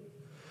holy.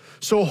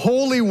 So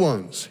holy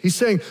ones, he's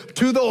saying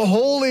to the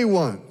holy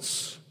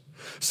ones.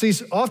 See,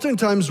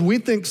 oftentimes we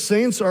think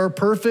saints are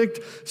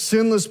perfect,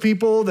 sinless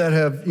people that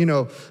have,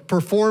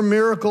 performed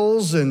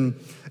miracles and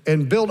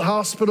built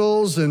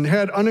hospitals and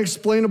had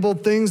unexplainable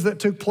things that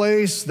took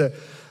place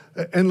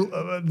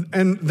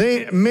and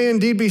they may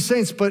indeed be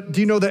saints, but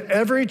do you know that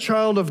every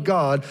child of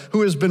God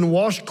who has been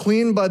washed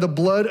clean by the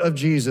blood of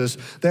Jesus,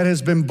 that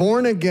has been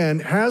born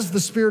again, has the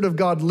Spirit of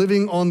God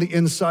living on the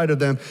inside of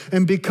them.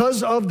 And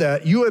because of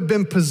that, you have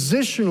been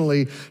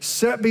positionally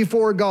set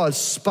before God,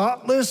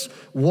 spotless,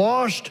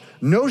 washed,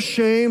 no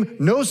shame,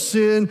 no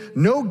sin,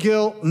 no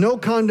guilt, no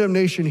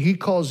condemnation. He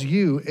calls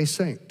you a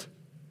saint.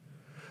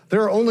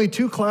 There are only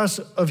two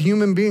classes of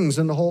human beings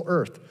in the whole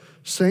earth,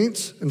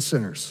 saints and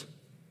sinners.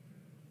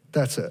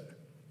 That's it.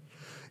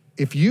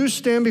 If you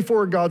stand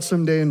before God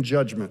someday in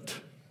judgment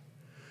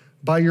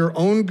by your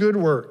own good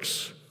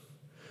works,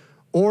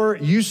 or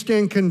you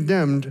stand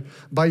condemned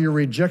by your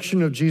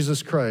rejection of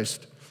Jesus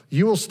Christ,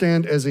 you will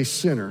stand as a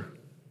sinner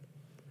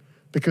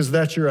because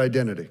that's your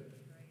identity.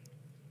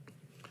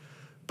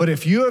 But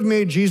if you have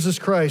made Jesus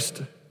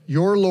Christ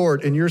your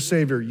Lord and your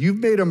Savior, you've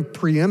made him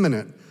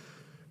preeminent,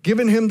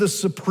 given him the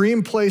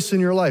supreme place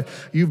in your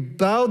life, you've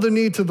bowed the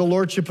knee to the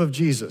lordship of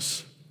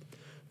Jesus,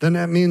 then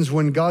that means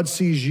when God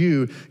sees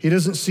you, he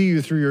doesn't see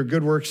you through your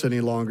good works any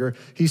longer.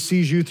 He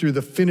sees you through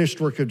the finished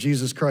work of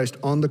Jesus Christ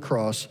on the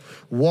cross,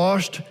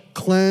 washed,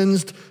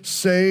 cleansed,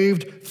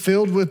 saved,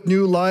 filled with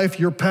new life.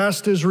 Your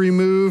past is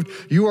removed.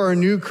 You are a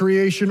new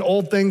creation.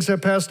 Old things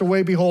have passed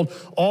away. Behold,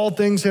 all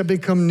things have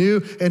become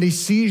new, and he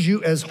sees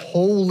you as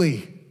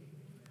holy.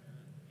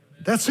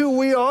 That's who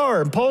we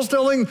are. And Paul's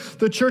telling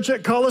the church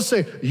at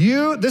Colossae,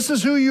 this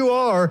is who you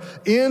are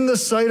in the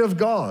sight of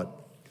God.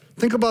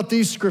 Think about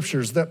these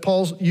scriptures that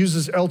Paul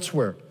uses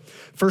elsewhere.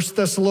 1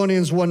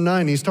 Thessalonians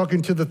 1:9, he's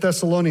talking to the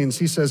Thessalonians.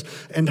 He says,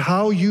 and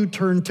how you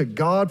turn to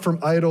God from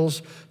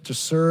idols to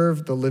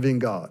serve the living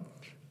God.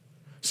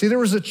 See, there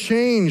was a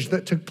change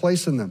that took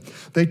place in them.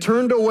 They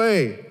turned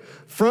away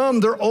from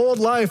their old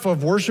life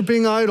of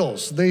worshiping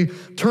idols. They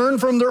turned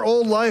from their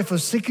old life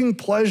of seeking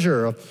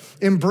pleasure, of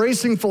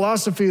embracing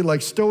philosophy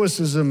like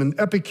Stoicism and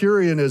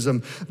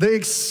Epicureanism. They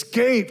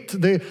escaped.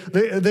 They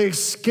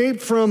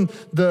escaped from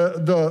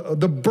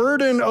the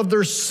burden of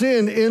their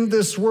sin in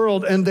this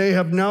world, and they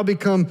have now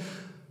become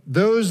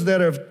those that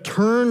have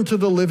turned to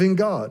the living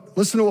God.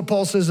 Listen to what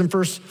Paul says in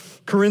 1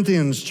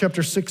 Corinthians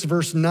chapter 6,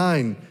 verse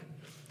 9.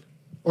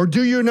 Or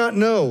do you not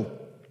know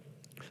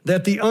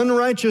that the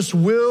unrighteous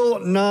will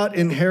not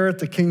inherit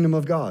the kingdom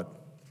of God?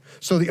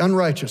 So the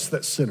unrighteous,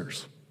 that's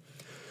sinners.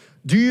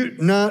 Do you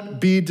not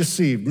be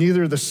deceived,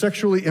 neither the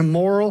sexually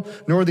immoral,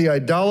 nor the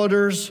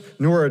idolaters,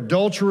 nor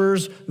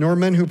adulterers, nor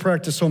men who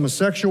practice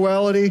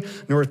homosexuality,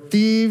 nor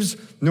thieves,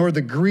 nor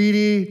the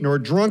greedy, nor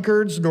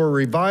drunkards, nor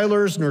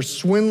revilers, nor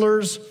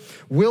swindlers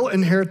will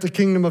inherit the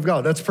kingdom of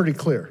God. That's pretty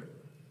clear.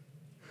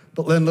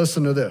 But then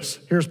listen to this.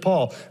 Here's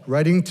Paul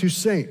writing to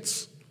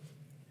saints.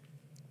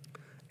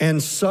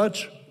 And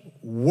such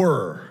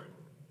were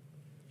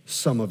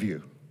some of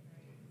you.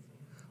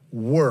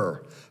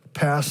 Were,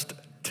 past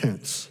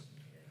tense.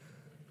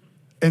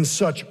 And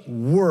such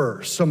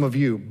were some of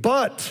you,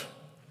 but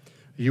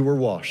you were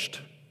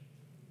washed.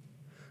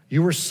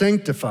 You were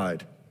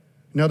sanctified.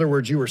 In other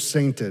words, you were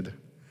sainted.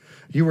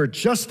 You were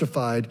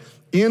justified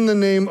in the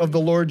name of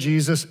the Lord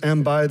Jesus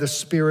and by the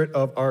Spirit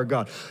of our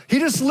God. He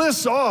just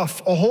lists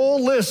off a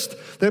whole list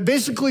that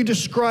basically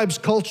describes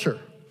culture,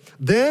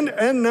 then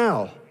and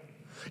now.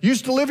 You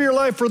used to live your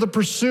life for the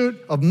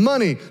pursuit of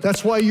money.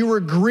 That's why you were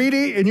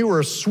greedy and you were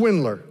a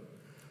swindler.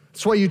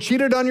 That's why you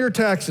cheated on your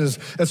taxes.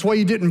 That's why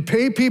you didn't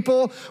pay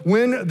people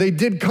when they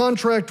did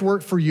contract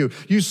work for you.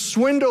 You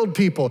swindled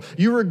people.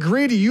 You were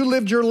greedy. You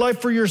lived your life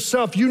for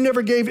yourself. You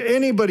never gave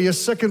anybody a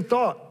second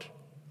thought.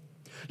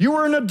 You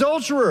were an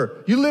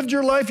adulterer. You lived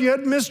your life. You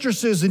had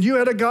mistresses and you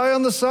had a guy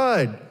on the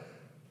side.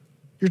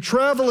 You're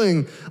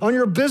traveling on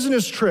your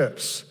business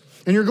trips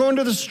and you're going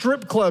to the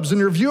strip clubs and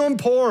you're viewing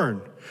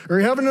porn. Or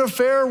you're having an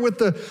affair with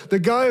the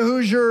guy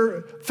who's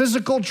your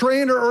physical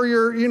trainer or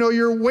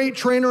your weight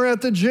trainer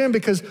at the gym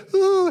because,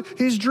 ooh,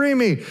 he's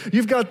dreamy.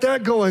 You've got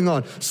that going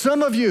on.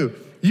 Some of you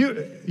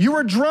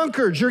were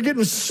drunkards. You're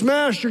getting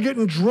smashed. You're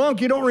getting drunk.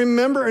 You don't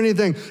remember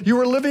anything. You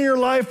were living your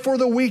life for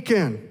the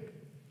weekend.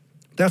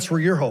 That's where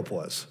your hope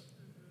was.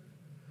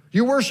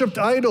 You worshiped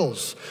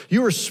idols.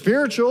 You were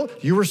spiritual.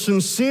 You were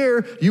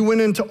sincere. You went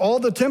into all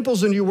the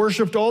temples and you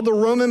worshiped all the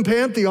Roman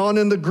pantheon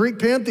and the Greek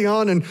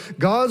pantheon and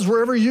gods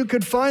wherever you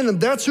could find them.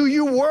 That's who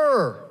you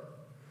were.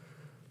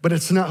 But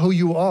it's not who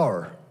you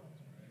are.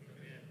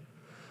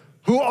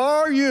 Who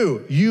are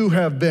you? You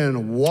have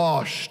been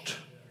washed.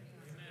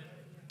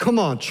 Come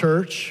on,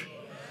 church.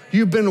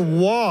 You've been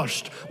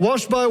washed.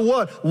 Washed by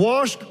what?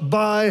 Washed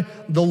by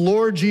the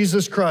Lord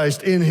Jesus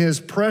Christ in his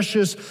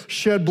precious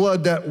shed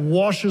blood that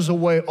washes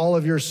away all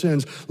of your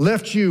sins,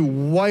 left you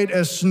white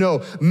as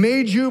snow,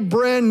 made you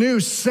brand new,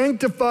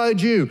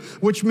 sanctified you,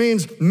 which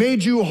means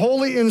made you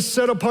holy and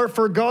set apart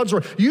for God's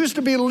work. You used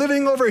to be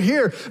living over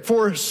here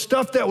for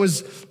stuff that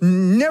was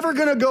never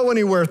gonna go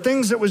anywhere,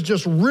 things that was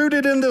just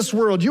rooted in this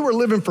world. You were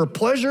living for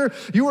pleasure.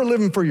 You were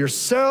living for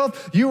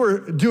yourself. You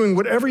were doing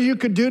whatever you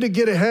could do to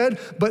get ahead,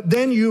 but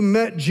then you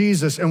met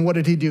Jesus, and what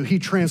did he do? He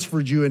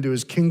transferred you into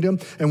his kingdom,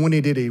 and when he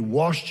did, he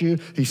washed you,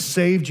 he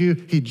saved you,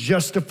 he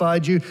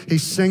justified you, he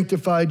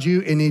sanctified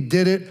you, and he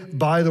did it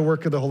by the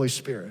work of the Holy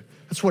Spirit.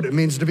 That's what it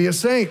means to be a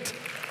saint.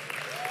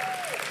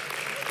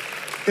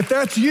 If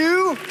that's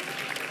you,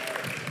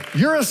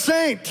 you're a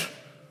saint.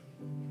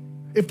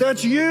 If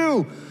that's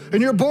you, and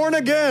you're born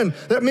again,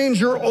 that means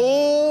your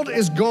old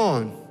is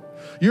gone.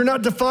 You're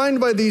not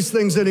defined by these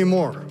things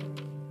anymore.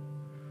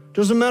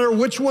 Doesn't matter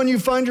which one you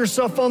find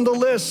yourself on the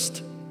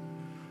list.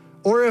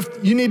 Or if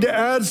you need to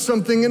add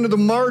something into the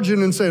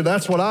margin and say,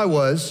 that's what I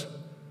was.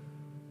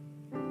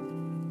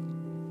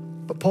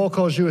 But Paul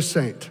calls you a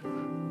saint.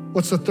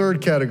 What's the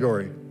third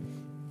category?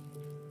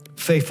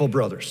 Faithful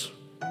brothers.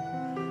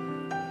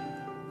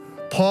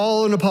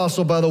 Paul, an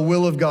apostle by the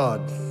will of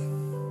God.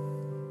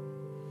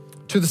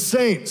 To the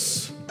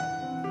saints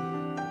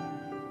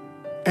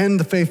and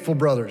the faithful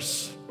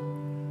brothers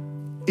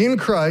in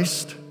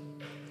Christ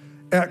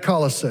at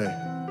Colossae.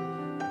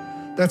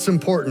 That's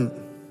important.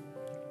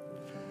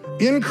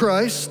 In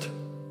Christ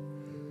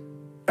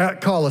at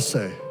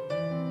Colossae.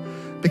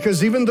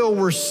 Because even though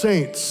we're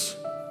saints,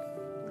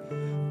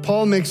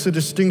 Paul makes a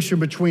distinction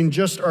between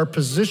just our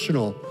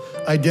positional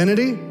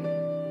identity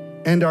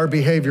and our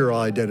behavioral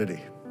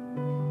identity.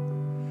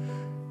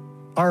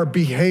 Our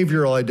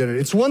behavioral identity.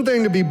 It's one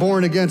thing to be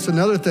born again, it's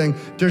another thing,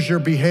 does your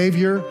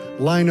behavior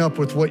line up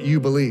with what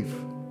you believe?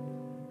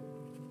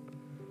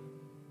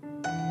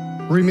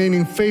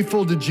 Remaining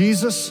faithful to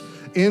Jesus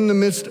in the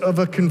midst of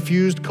a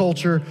confused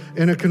culture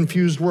in a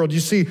confused world. You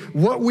see,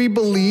 what we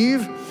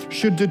believe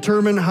should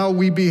determine how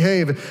we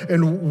behave.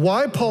 And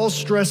why Paul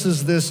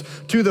stresses this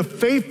to the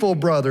faithful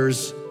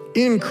brothers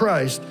in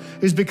Christ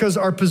is because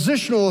our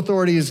positional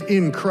authority is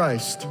in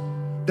Christ.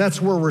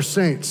 That's where we're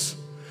saints.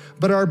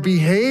 But our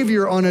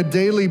behavior on a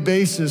daily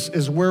basis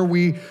is where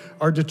we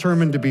are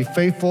determined to be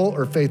faithful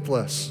or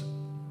faithless.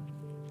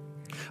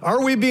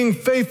 Are we being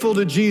faithful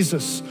to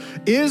Jesus?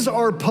 Is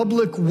our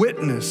public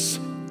witness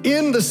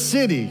in the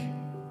city,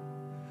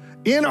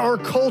 in our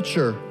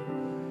culture,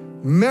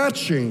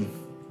 matching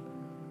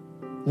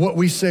what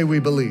we say we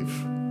believe?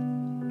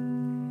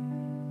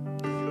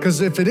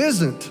 Because if it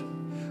isn't,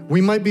 we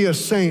might be a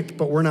saint,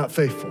 but we're not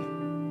faithful.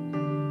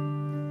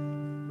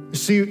 You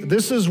see,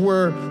 this is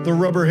where the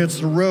rubber hits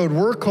the road.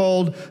 We're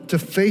called to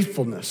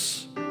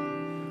faithfulness.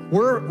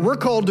 We're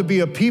called to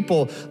be a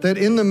people that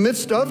in the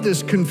midst of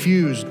this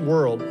confused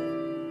world,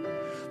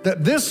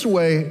 that this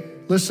way,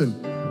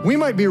 listen, we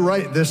might be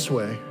right this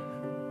way.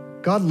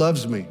 God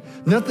loves me.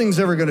 Nothing's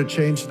ever gonna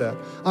change that.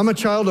 I'm a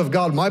child of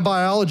God. My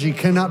biology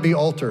cannot be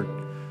altered.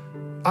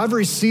 I've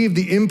received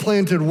the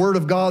implanted word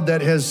of God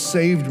that has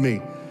saved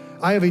me.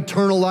 I have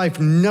eternal life.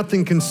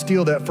 Nothing can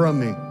steal that from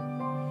me.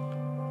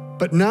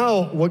 But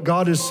now what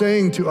God is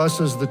saying to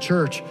us as the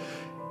church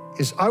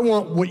is, I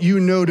want what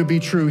you know to be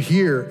true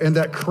here, and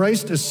that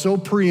Christ is so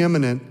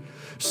preeminent,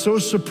 so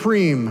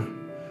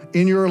supreme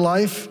in your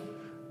life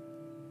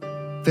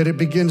that it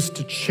begins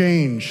to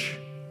change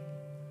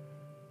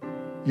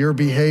your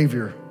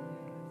behavior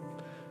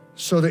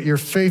so that you're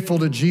faithful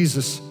to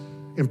Jesus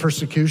in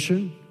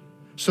persecution,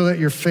 so that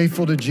you're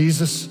faithful to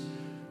Jesus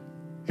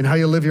in how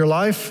you live your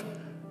life,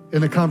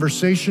 in the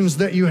conversations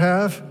that you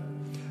have,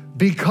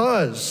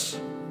 because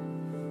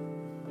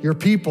you're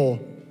people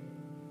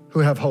who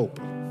have hope.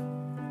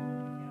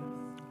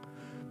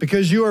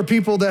 Because you are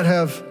people that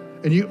have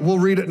And we'll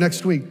read it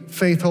next week,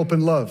 faith, hope,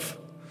 and love.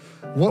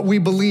 What we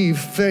believe,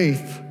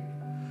 faith,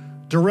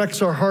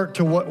 directs our heart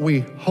to what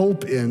we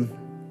hope in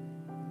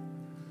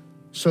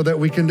so that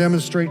we can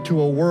demonstrate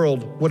to a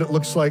world what it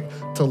looks like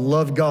to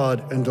love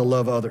God and to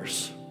love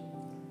others.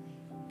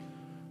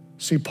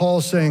 See,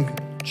 Paul's saying,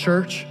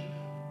 church,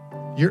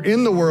 you're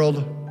in the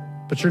world,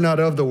 but you're not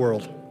of the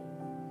world.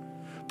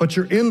 But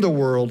you're in the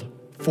world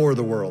for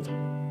the world.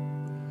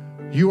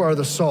 You are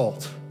the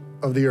salt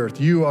of the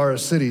earth. You are a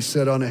city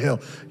set on a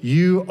hill.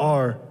 You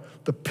are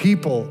the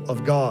people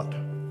of God.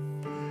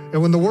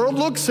 And when the world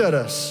looks at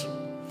us,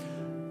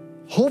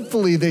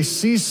 hopefully they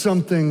see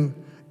something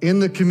in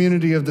the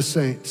community of the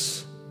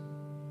saints,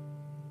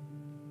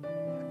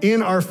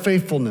 in our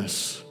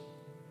faithfulness,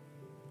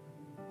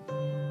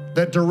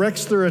 that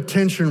directs their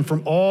attention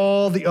from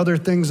all the other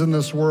things in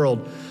this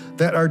world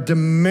that are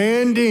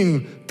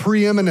demanding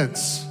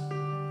preeminence,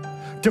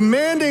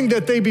 demanding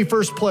that they be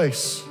first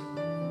place.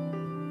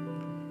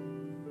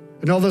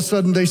 And all of a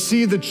sudden they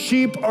see the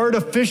cheap,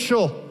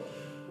 artificial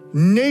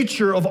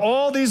nature of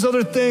all these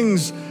other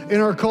things in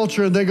our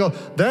culture, and they go,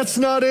 that's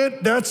not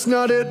it, that's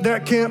not it,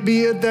 that can't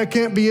be it, that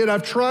can't be it.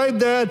 I've tried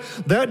that,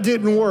 that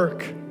didn't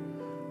work.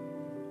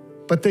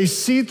 But they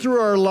see through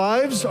our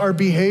lives, our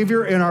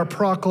behavior, and our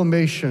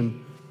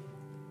proclamation.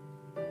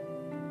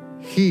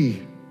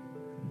 He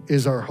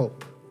is our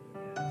hope.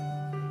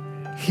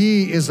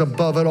 He is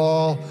above it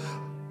all,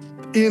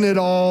 in it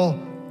all.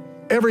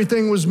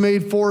 Everything was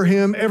made for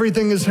him.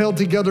 Everything is held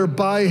together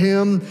by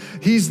him.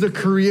 He's the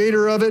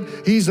creator of it.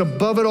 He's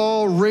above it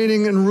all,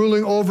 reigning and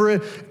ruling over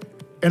it.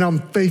 And I'm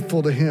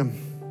faithful to him.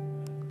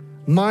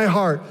 My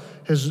heart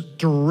has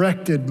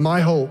directed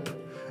my hope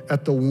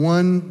at the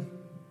one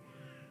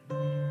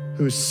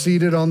who is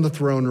seated on the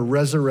throne,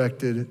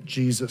 resurrected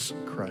Jesus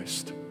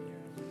Christ.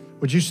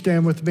 Would you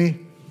stand with me?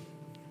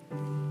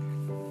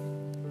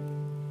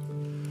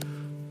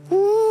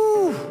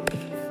 Woo!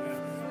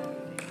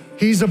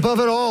 He's above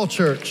it all,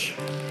 church.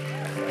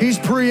 He's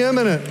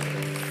preeminent.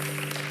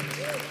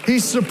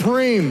 He's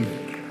supreme.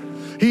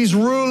 He's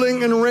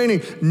ruling and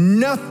reigning.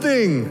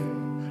 Nothing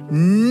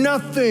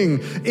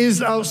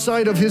is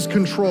outside of his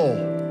control.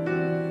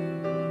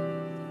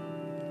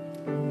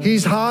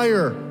 He's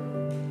higher.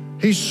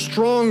 He's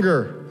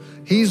stronger.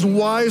 He's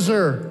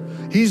wiser.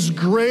 He's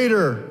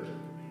greater.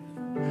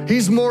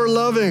 He's more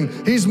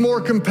loving. He's more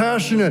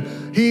compassionate.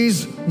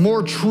 He's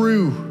more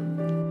true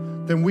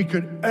than we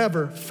could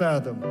ever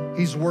fathom.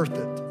 He's worth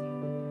it.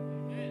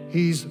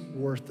 He's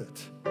worth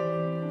it.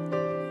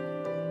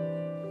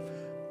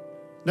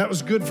 That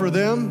was good for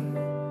them.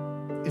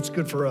 It's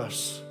good for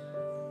us.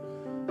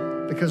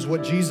 Because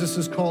what Jesus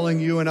is calling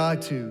you and I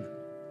to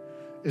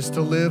is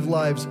to live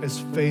lives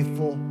as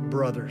faithful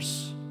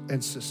brothers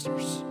and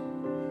sisters.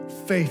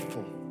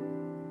 Faithful.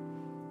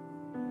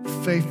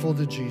 Faithful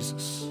to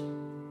Jesus.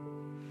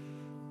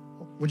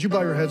 Would you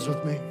bow your heads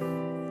with me?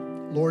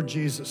 Lord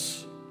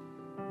Jesus,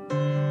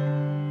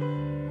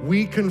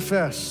 we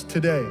confess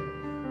today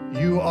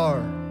you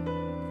are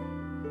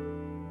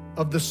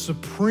of the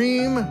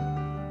supreme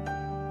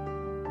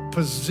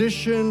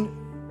position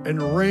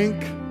and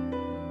rank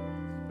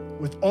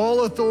with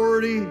all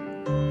authority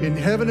in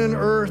heaven and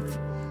earth,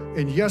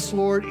 and yes,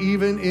 Lord,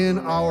 even in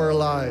our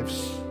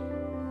lives.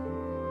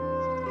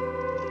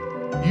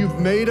 You've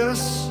made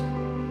us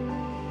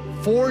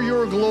for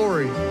your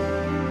glory.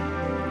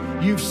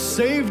 You've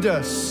saved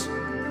us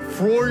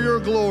for your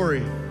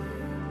glory.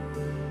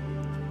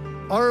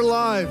 Our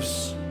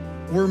lives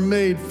were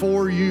made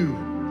for you.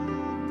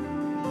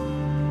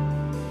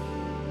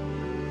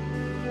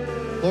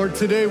 Lord,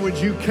 today would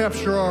you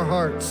capture our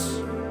hearts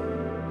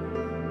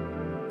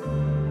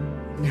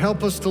and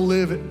help us to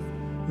live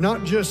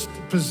not just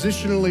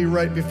positionally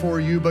right before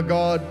you, but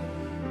God,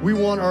 we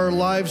want our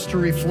lives to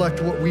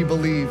reflect what we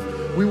believe.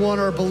 We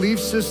want our belief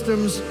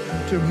systems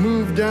to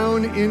move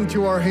down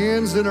into our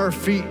hands and our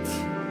feet.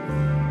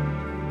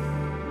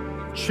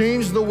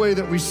 Change the way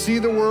that we see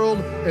the world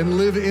and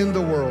live in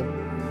the world.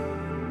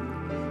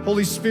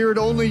 Holy Spirit,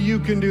 only you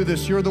can do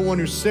this. You're the one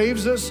who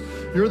saves us,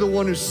 you're the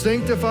one who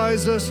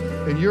sanctifies us,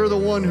 and you're the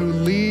one who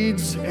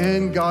leads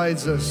and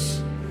guides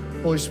us.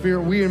 Holy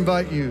Spirit, we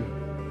invite you.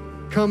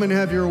 Come and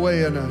have your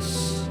way in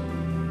us.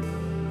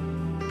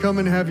 Come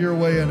and have your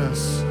way in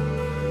us.